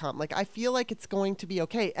outcome. Like, I feel like it's going to be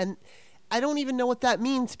okay. And I don't even know what that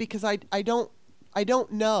means because I don't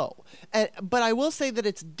know. But I will say that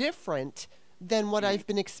it's different than what I've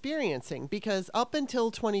been experiencing because up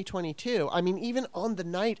until 2022, I mean, even on the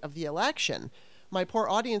night of the election, my poor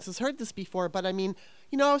audience has heard this before, but I mean,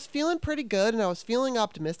 you know, I was feeling pretty good and I was feeling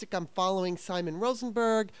optimistic. I'm following Simon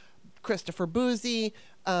Rosenberg, Christopher Boozy.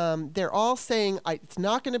 They're all saying it's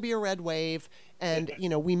not going to be a red wave. And, you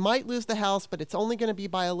know, we might lose the House, but it's only going to be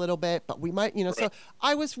by a little bit. But we might, you know, so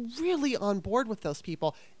I was really on board with those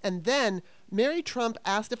people. And then Mary Trump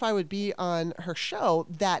asked if I would be on her show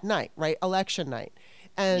that night, right? Election night.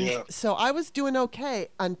 And so I was doing okay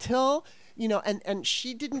until, you know, and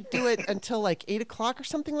she didn't do it until like 8 o'clock or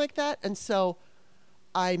something like that. And so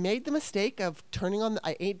I made the mistake of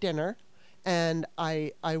I ate dinner. And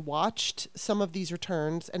I watched some of these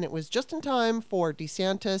returns, and it was just in time for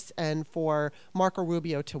DeSantis and for Marco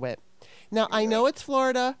Rubio to win. Now, I know it's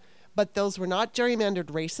Florida, but those were not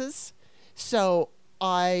gerrymandered races. So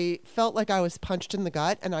I felt like I was punched in the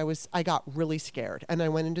gut, and I got really scared, and I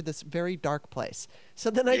went into this very dark place. So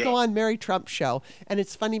then I go on Mary Trump's show, and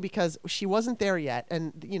it's funny because she wasn't there yet.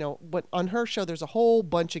 And, you know, on her show, there's a whole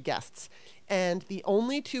bunch of guests. And the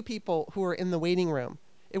only two people who were in the waiting room,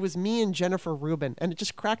 it was me and Jennifer Rubin, and it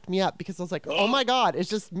just cracked me up because I was like, oh my God, it's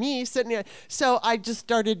just me sitting here. So I just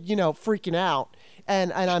started, you know, freaking out.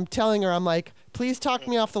 And I'm telling her, I'm like, please talk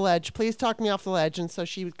me off the ledge. Please talk me off the ledge. And so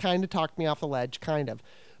she kind of talked me off the ledge, kind of.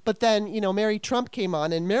 But then, you know, Mary Trump came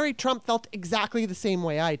on, and Mary Trump felt exactly the same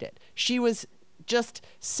way I did. She was just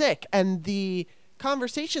sick. And the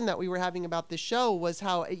conversation that we were having about this show was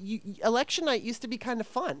how election night used to be kind of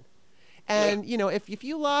fun. And, you know, if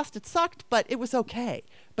you lost, it sucked, but it was okay.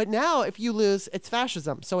 But now if you lose, it's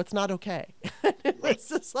fascism, so it's not okay. It's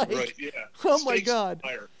just like, oh my God.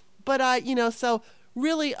 But, you know, so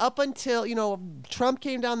really up until, you know, Trump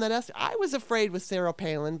came down that I was afraid with Sarah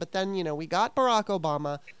Palin, but then, you know, we got Barack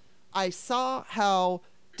Obama. I saw how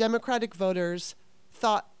Democratic voters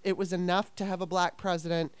thought it was enough to have a black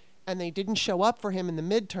president, and they didn't show up for him in the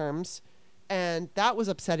midterms. And that was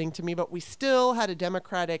upsetting to me, but we still had a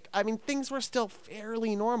Democratic, I mean, things were still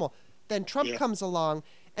fairly normal. Then Trump comes along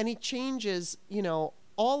and he changes, you know,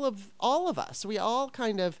 all of us. We all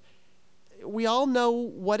know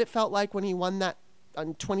what it felt like when he won that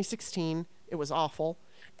in 2016. It was awful.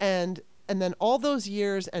 And then all those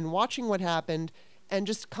years and watching what happened and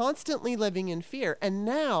just constantly living in fear. And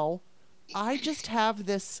now I just have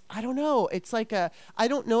this, I don't know, it's like I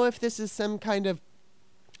don't know if this is some kind of,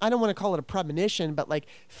 I don't want to call it a premonition, but like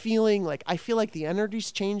feeling like I feel like the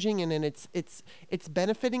energy's changing and then it's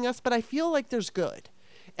benefiting us, but I feel like there's good.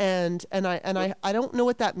 And I don't know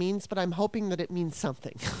what that means, but I'm hoping that it means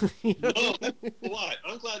something. You know? No, that's a lot.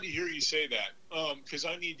 I'm glad to hear you say that because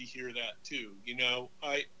I need to hear that too. You know,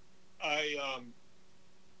 I'm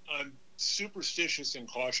superstitious and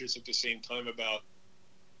cautious at the same time about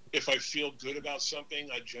if I feel good about something,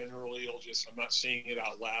 I generally I'm not saying it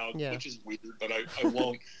out loud, which is weird, but I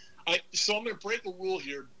won't. So I'm going to break a rule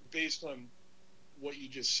here based on what you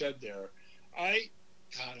just said there. I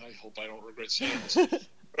hope I don't regret saying this,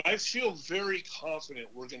 but I feel very confident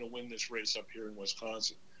we're going to win this race up here in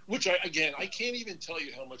Wisconsin, which I can't even tell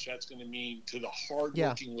you how much that's going to mean to the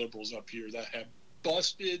hardworking liberals up here that have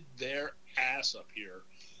busted their ass up here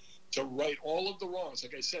to right all of the wrongs.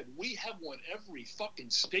 Like I said, we have won every fucking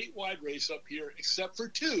statewide race up here except for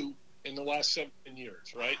 2 in the last 7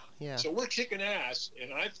 years, right? Yeah. So we're kicking ass,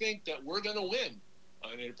 and I think that we're going to win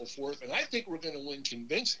on April 4th, and I think we're going to win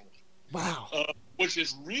convincingly. Wow. Which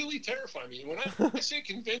is really terrifying me. When I say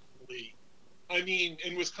convincingly, I mean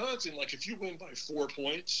in Wisconsin, like if you win by 4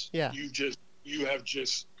 points, you have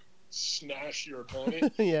just smashed your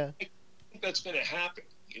opponent. Yeah. I think that's going to happen.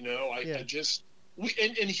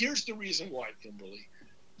 And here's the reason why, Kimberly,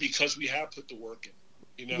 because we have put the work in.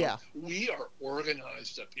 We are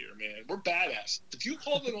organized up here, man. We're badass. If you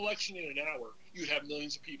called an election in an hour, you'd have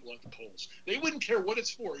millions of people at the polls. They wouldn't care what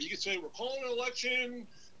it's for. You could say, we're calling an election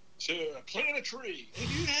to plant a tree. And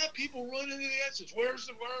you'd have people run into the answers. Where do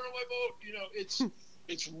I vote?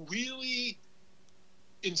 It's really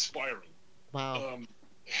inspiring. Wow.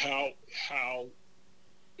 How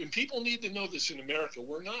and people need to know this in America.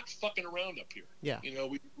 We're not fucking around up here. Yeah.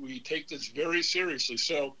 We take this very seriously.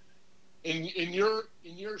 So in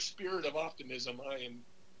your spirit of optimism, I am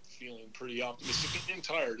feeling pretty optimistic and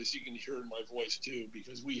tired, as you can hear in my voice too,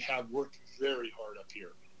 because we have worked very hard up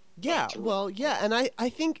here. Yeah, and I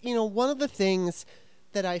think, one of the things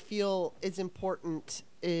that I feel is important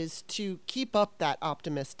is to keep up that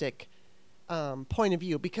optimistic point of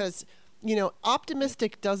view, because,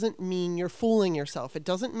 optimistic doesn't mean you're fooling yourself. It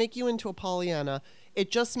doesn't make you into a Pollyanna.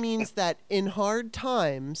 It just means that in hard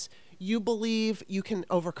times, you believe you can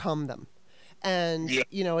overcome them. And,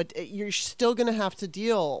 you're still going to have to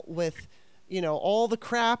deal with, all the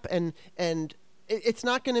crap, and it's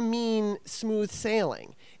not going to mean smooth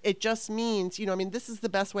sailing. It just means, this is the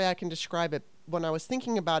best way I can describe it when I was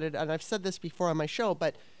thinking about it, and I've said this before on my show,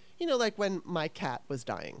 but, like when my cat was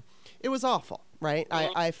dying, it was awful, right?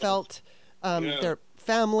 I felt their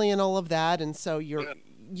family and all of that, and so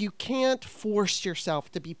you can't force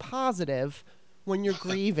yourself to be positive when you're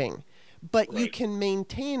grieving, but you can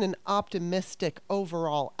maintain an optimistic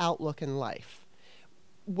overall outlook in life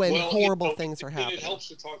when horrible things are happening. It helps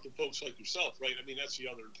to talk to folks like yourself, right? I mean, that's the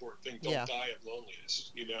other important thing. Don't die of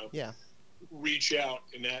loneliness, Yeah. Reach out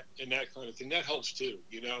and that kind of thing. That helps too,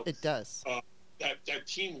 It does. That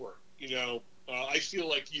teamwork, I feel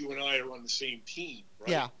like you and I are on the same team, right?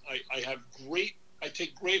 Yeah. I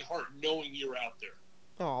take great heart knowing you're out there.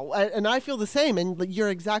 Oh, and I feel the same, and you're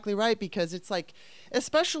exactly right, because it's like,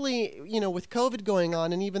 especially, with COVID going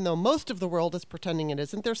on, and even though most of the world is pretending it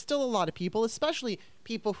isn't, there's still a lot of people, especially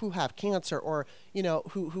people who have cancer or,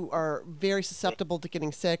 who are very susceptible to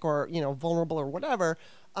getting sick or, vulnerable or whatever.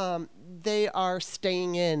 They are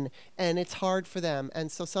staying in, and it's hard for them.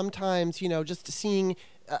 And so sometimes, just seeing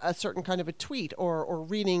a certain kind of a tweet or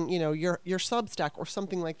reading, your Substack or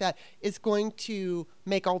something like that is going to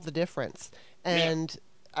make all the difference. And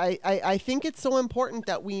I think it's so important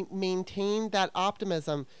that we maintain that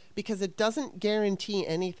optimism, because it doesn't guarantee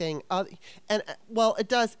anything. It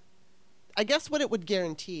does. I guess what it would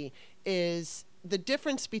guarantee is the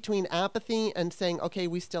difference between apathy and saying, okay,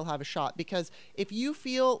 we still have a shot. Because if you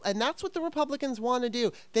feel, and that's what the Republicans want to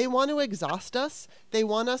do, they want to exhaust us. They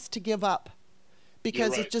want us to give up,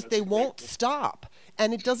 because right. they won't stop.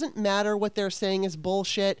 And it doesn't matter what they're saying is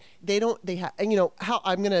bullshit. I'm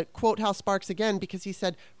going to quote Hal Sparks again, because he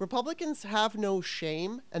said, Republicans have no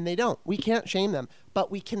shame, and they don't. We can't shame them, but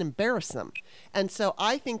we can embarrass them. And so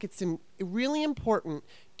I think it's really important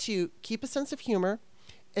to keep a sense of humor,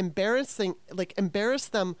 embarrass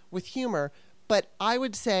them with humor. But I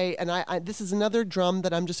would say, and this is another drum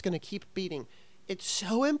that I'm just going to keep beating, it's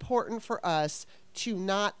so important for us to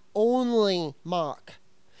not only mock.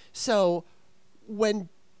 So when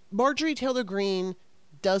Marjorie Taylor Greene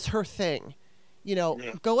does her thing,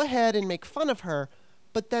 go ahead and make fun of her,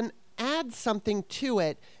 but then add something to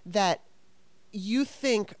it that you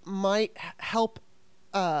think might help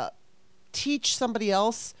teach somebody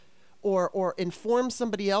else or inform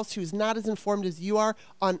somebody else who's not as informed as you are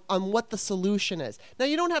on what the solution is. Now,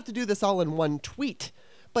 you don't have to do this all in one tweet,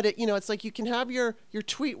 but it's like you can have your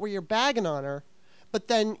tweet where you're bagging on her, but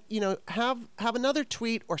then, have another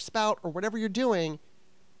tweet or spout or whatever you're doing,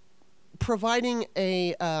 providing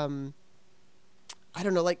a,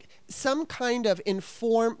 some kind of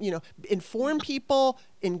inform people,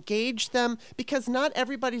 engage them, because not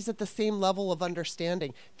everybody's at the same level of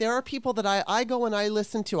understanding. There are people that I go and I'll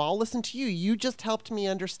listen to you. You just helped me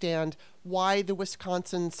understand why the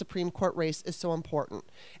Wisconsin Supreme Court race is so important.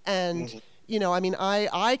 And,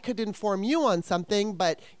 I could inform you on something,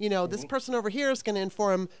 but, this person over here is going to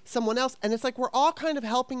inform someone else. And it's like we're all kind of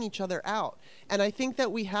helping each other out. And I think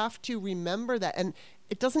that we have to remember that. And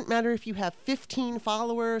it doesn't matter if you have 15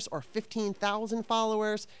 followers or 15,000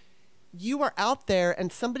 followers. you are out there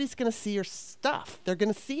and somebody's going to see your stuff. They're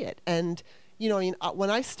going to see it. And, when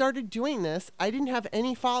I started doing this, I didn't have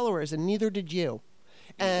any followers and neither did you.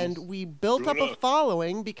 And we built up a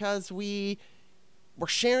following because we're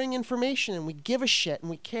sharing information and we give a shit and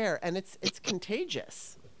we care, and it's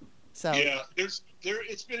contagious. So yeah, it's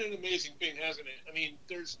been an amazing thing, hasn't it? I mean,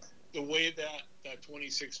 there's the way that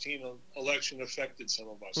 2016 election affected some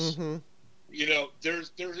of us. Mm-hmm. There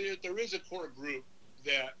is a core group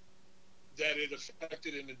that it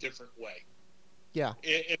affected in a different way. Yeah.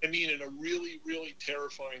 And I mean, in a really, really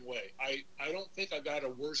terrifying way. I don't think I've had a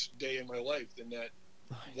worse day in my life than that,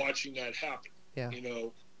 watching that happen. Yeah.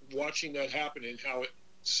 Watching that happen and how it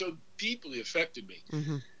so deeply affected me.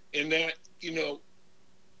 Mm-hmm. And that,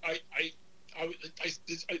 I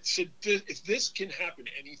said, if this can happen,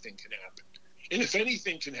 anything can happen. And if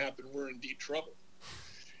anything can happen, we're in deep trouble.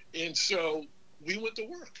 And so we went to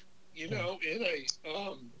work, and I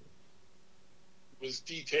was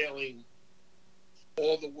detailing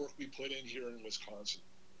all the work we put in here in Wisconsin,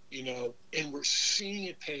 and we're seeing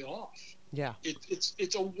it pay off. Yeah.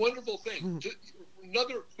 It's a wonderful thing.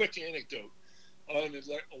 Another quick anecdote. On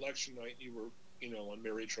election night, you were, on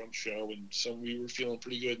Mary Trump's show, and some we were feeling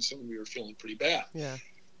pretty good and some we were feeling pretty bad. Yeah.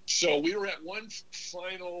 So we were at one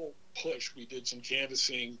final push. We did some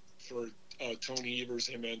canvassing for Tony Evers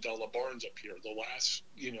and Mandela Barnes up here, the last,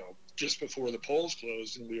 just before the polls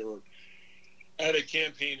closed, and we were at a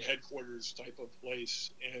campaign headquarters type of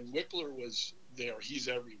place, and Wickler was there. He's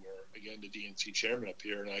everywhere, again, the DNC chairman up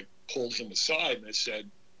here, and I pulled him aside and I said,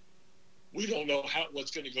 we don't know what's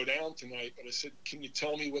going to go down tonight, but I said, can you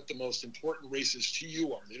tell me what the most important races to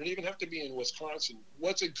you are? They don't even have to be in Wisconsin.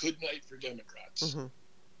 What's a good night for Democrats? Mm-hmm.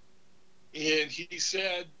 And he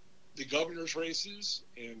said the governor's races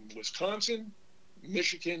in Wisconsin,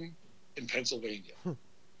 Michigan, and Pennsylvania.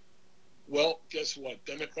 Well, guess what?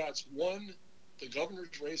 Democrats won the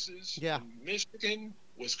governor's races in Michigan,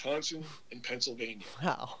 Wisconsin, and Pennsylvania.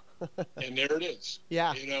 Wow. And there it is.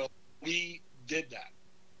 Yeah. We did that.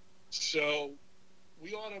 So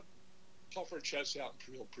we ought to puff our chests out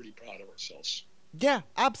and feel pretty proud of ourselves. Yeah,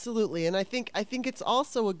 absolutely. And I think it's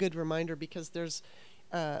also a good reminder because there's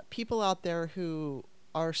people out there who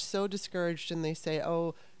are so discouraged and they say,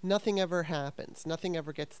 oh, nothing ever happens. Nothing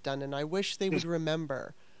ever gets done. And I wish they would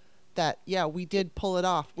remember that, yeah, we did pull it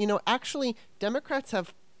off. Actually, Democrats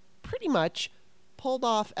have pretty much pulled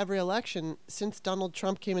off every election since Donald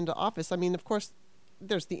Trump came into office. I mean, of course,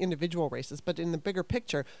 there's the individual races, but in the bigger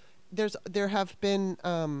picture, there have been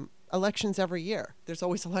elections every year. There's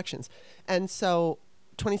always elections. And so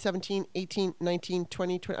 2017, 18, 19,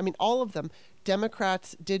 20, I mean, all of them,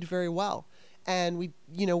 Democrats did very well. And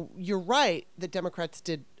you're right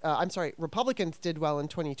that Republicans did well in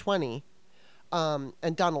 2020.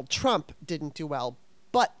 And Donald Trump didn't do well.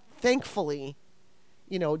 But thankfully,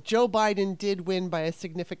 Joe Biden did win by a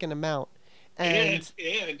significant amount. And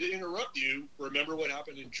to interrupt you, remember what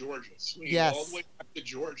happened in Georgia? Swinging all the way back to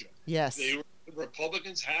Georgia. Yes. The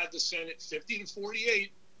Republicans had the Senate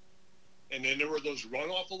 50-48, and then there were those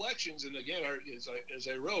runoff elections. And again, as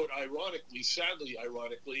I wrote, sadly,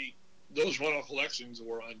 those runoff elections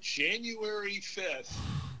were on January 5th,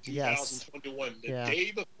 2021, the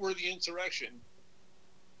day before the insurrection.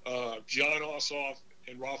 John Ossoff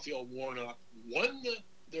and Raphael Warnock won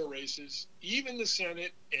their races, even the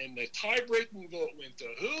Senate, and the tie-breaking vote went to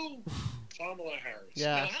who? Kamala Harris.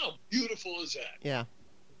 Yeah. Now, how beautiful is that? Yeah.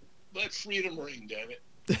 Let freedom ring, damn it.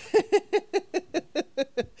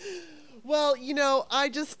 Well,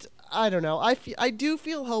 I don't know. I do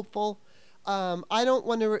feel hopeful. I don't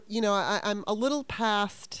want to, I'm a little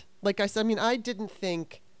past, like I said, I didn't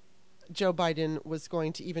think Joe Biden was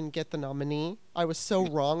going to even get the nominee. I was so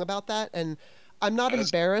wrong about that. And I'm not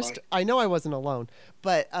embarrassed. I know I wasn't alone,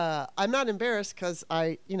 but I'm not embarrassed because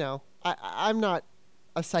I'm not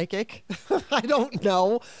a psychic. I don't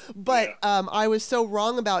know, but I was so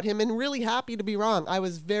wrong about him and really happy to be wrong. I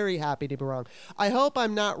was very happy to be wrong. I hope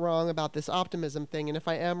I'm not wrong about this optimism thing, and if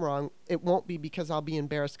I am wrong, it won't be because I'll be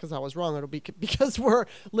embarrassed because I was wrong. It'll be because we're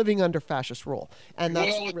living under fascist rule, and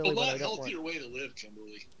that's really what I don't want. It's a lot healthier way to live,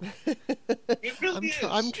 Kimberly. It really is.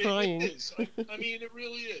 I'm trying. It is. It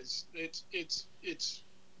really is. It's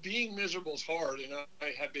being miserable is hard, and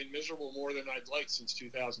I have been miserable more than I'd like since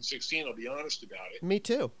 2016. I'll be honest about it. Me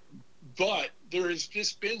too. But there has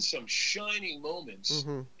just been some shining moments,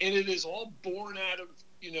 and it is all born out of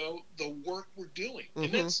the work we're doing,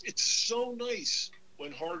 and it's so nice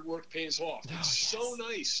when hard work pays off. It's so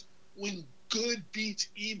nice when good beats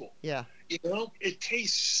evil. Yeah. It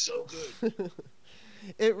tastes so good.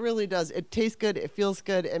 It really does. It tastes good. It feels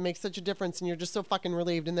good. It makes such a difference, and you're just so fucking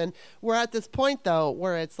relieved. And then we're at this point, though,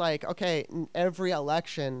 where it's like, okay, every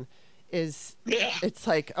election it's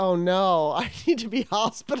like, oh no, I need to be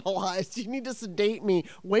hospitalized. You need to sedate me,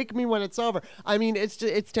 wake me when it's over. I mean, it's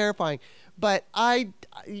terrifying. But I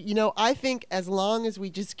think as long as we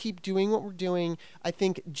just keep doing what we're doing, I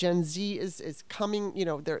think Gen Z is coming.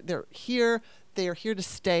 They're here. They are here to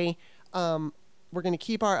stay. We're going to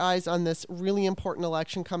keep our eyes on this really important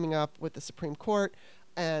election coming up with the Supreme Court,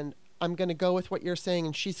 and I'm going to go with what you're saying,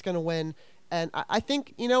 and she's going to win. And I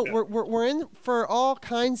think, we're in for all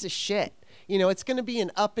kinds of shit. It's going to be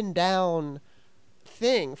an up and down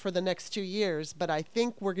thing for the next 2 years, but I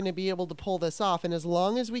think we're going to be able to pull this off. And as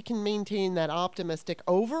long as we can maintain that optimistic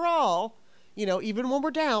overall, even when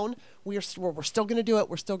we're down, we're still going to do it.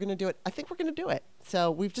 We're still going to do it. I think we're going to do it.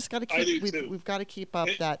 So we've just got to keep we've got to keep up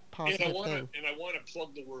that positive thing. And I want to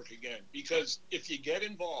plug the work again, because if you get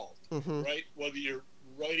involved, right, whether you're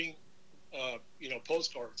writing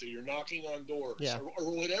postcards, or you're knocking on doors,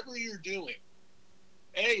 or whatever you're doing,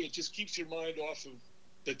 it just keeps your mind off of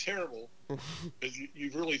the terrible, because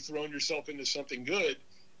you've really thrown yourself into something good.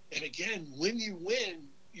 And again, when you win,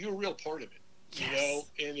 you're a real part of it,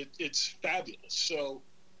 and it's fabulous. So,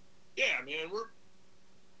 yeah, man,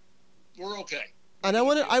 we're okay. And I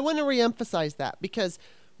want to reemphasize that, because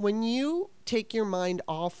when you take your mind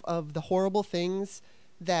off of the horrible things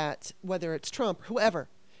that, whether it's Trump or whoever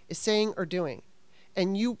is saying or doing,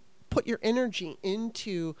 and you put your energy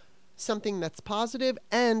into something that's positive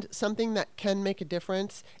and something that can make a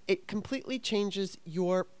difference, it completely changes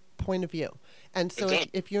your point of view. And so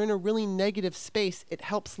if you're in a really negative space, it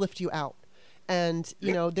helps lift you out. And,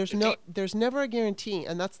 there's never a guarantee.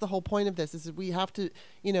 And that's the whole point of this, is we have to,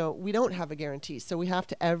 we don't have a guarantee. So we have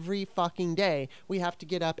to, every fucking day, we have to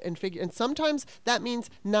get up and figure. And sometimes that means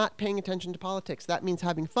not paying attention to politics. That means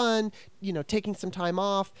having fun, taking some time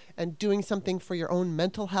off and doing something for your own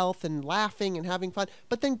mental health and laughing and having fun,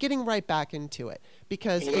 but then getting right back into it,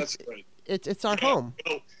 because it's our home.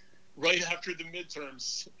 Right after the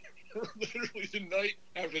midterms. Literally the night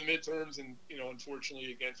after the midterms, and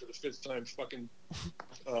unfortunately, again for the fifth time, fucking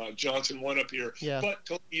Johnson won up here. Yeah. But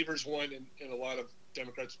Tony Evers won, and a lot of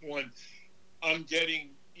Democrats won. I'm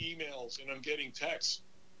getting emails and I'm getting texts.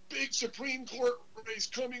 Big Supreme Court race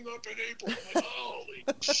coming up in April. I'm like, holy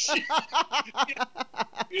shit!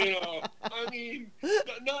 I mean,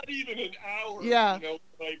 not even an hour. Yeah.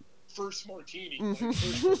 First martini,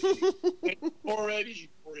 already,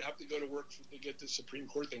 or you have to go to work to get the Supreme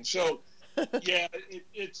Court thing. So, yeah,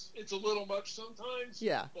 it's a little much sometimes.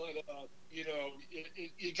 Yeah, but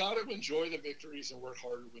you got to enjoy the victories and work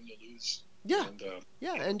harder when you lose.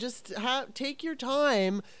 Yeah, and just take your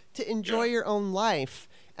time to enjoy your own life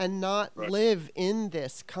and not live in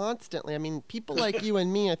this constantly. I mean, people like you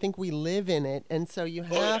and me, I think we live in it, and so you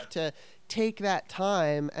have to take that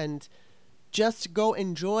time and just go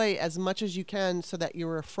enjoy as much as you can, so that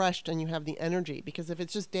you're refreshed and you have the energy. Because if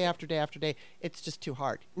it's just day after day after day, it's just too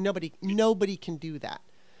hard. Nobody can do that.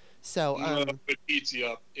 So it beats you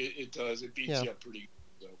up. It does. It beats you up pretty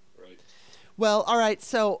good. So, right. Well, all right.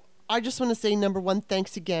 So I just want to say, number one,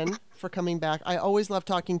 thanks again for coming back. I always love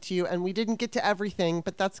talking to you, and we didn't get to everything,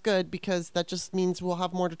 but that's good, because that just means we'll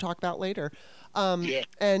have more to talk about later.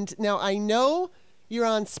 And now I know you're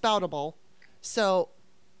on Spoutable, so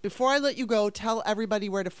before I let you go, tell everybody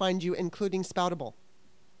where to find you, including Spoutable.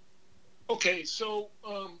 Okay, so,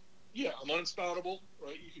 I'm on Spoutable,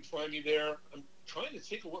 right? You can find me there. I'm trying to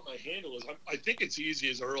think of what my handle is. I think it's easy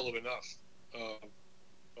as Earl of Enough.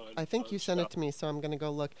 I think you sent it to me, so I'm going to go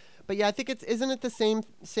look. But yeah, I think isn't it the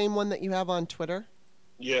same one that you have on Twitter?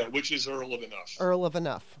 Yeah, which is Earl of Enough. Earl of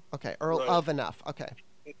Enough. Okay, Earl of Enough. Okay.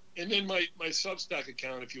 And then my Substack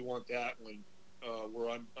account, if you want that one, where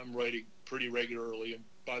I'm writing pretty regularly. And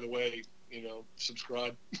by the way,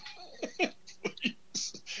 subscribe.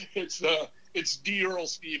 It's D. Earl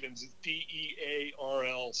Stevens. It's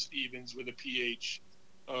DEARL Stevens with a PH.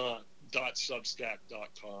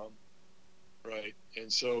 .substack.com. Right,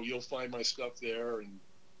 and so you'll find my stuff there, and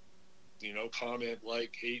comment,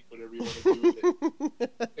 like, hate, whatever you want to do with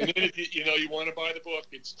it. And then if you want to buy the book,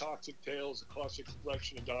 it's Toxic Tales: A Caustic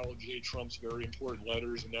Reflection of Donald J. Trump's Very Important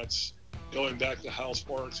Letters, and that's going back to Hal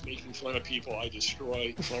Sparks making fun of people I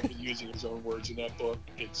destroy. Trump and using his own words in that book.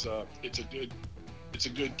 It's a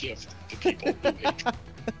good gift to people who hate Trump.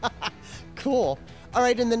 Cool. All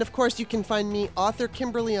right, and then, of course, you can find me, Author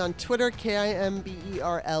Kimberly, on Twitter, KIMBERLEY,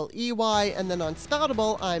 and then on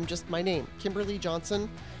Spoutable, I'm just my name, Kimberly Johnson,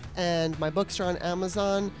 and my books are on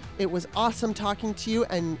Amazon. It was awesome talking to you,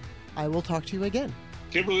 and I will talk to you again.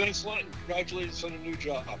 Kimberly, thanks a lot. Congratulations on a new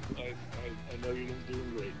job. I know you're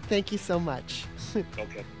doing great. Thank you so much.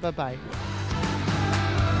 Okay. Bye-bye.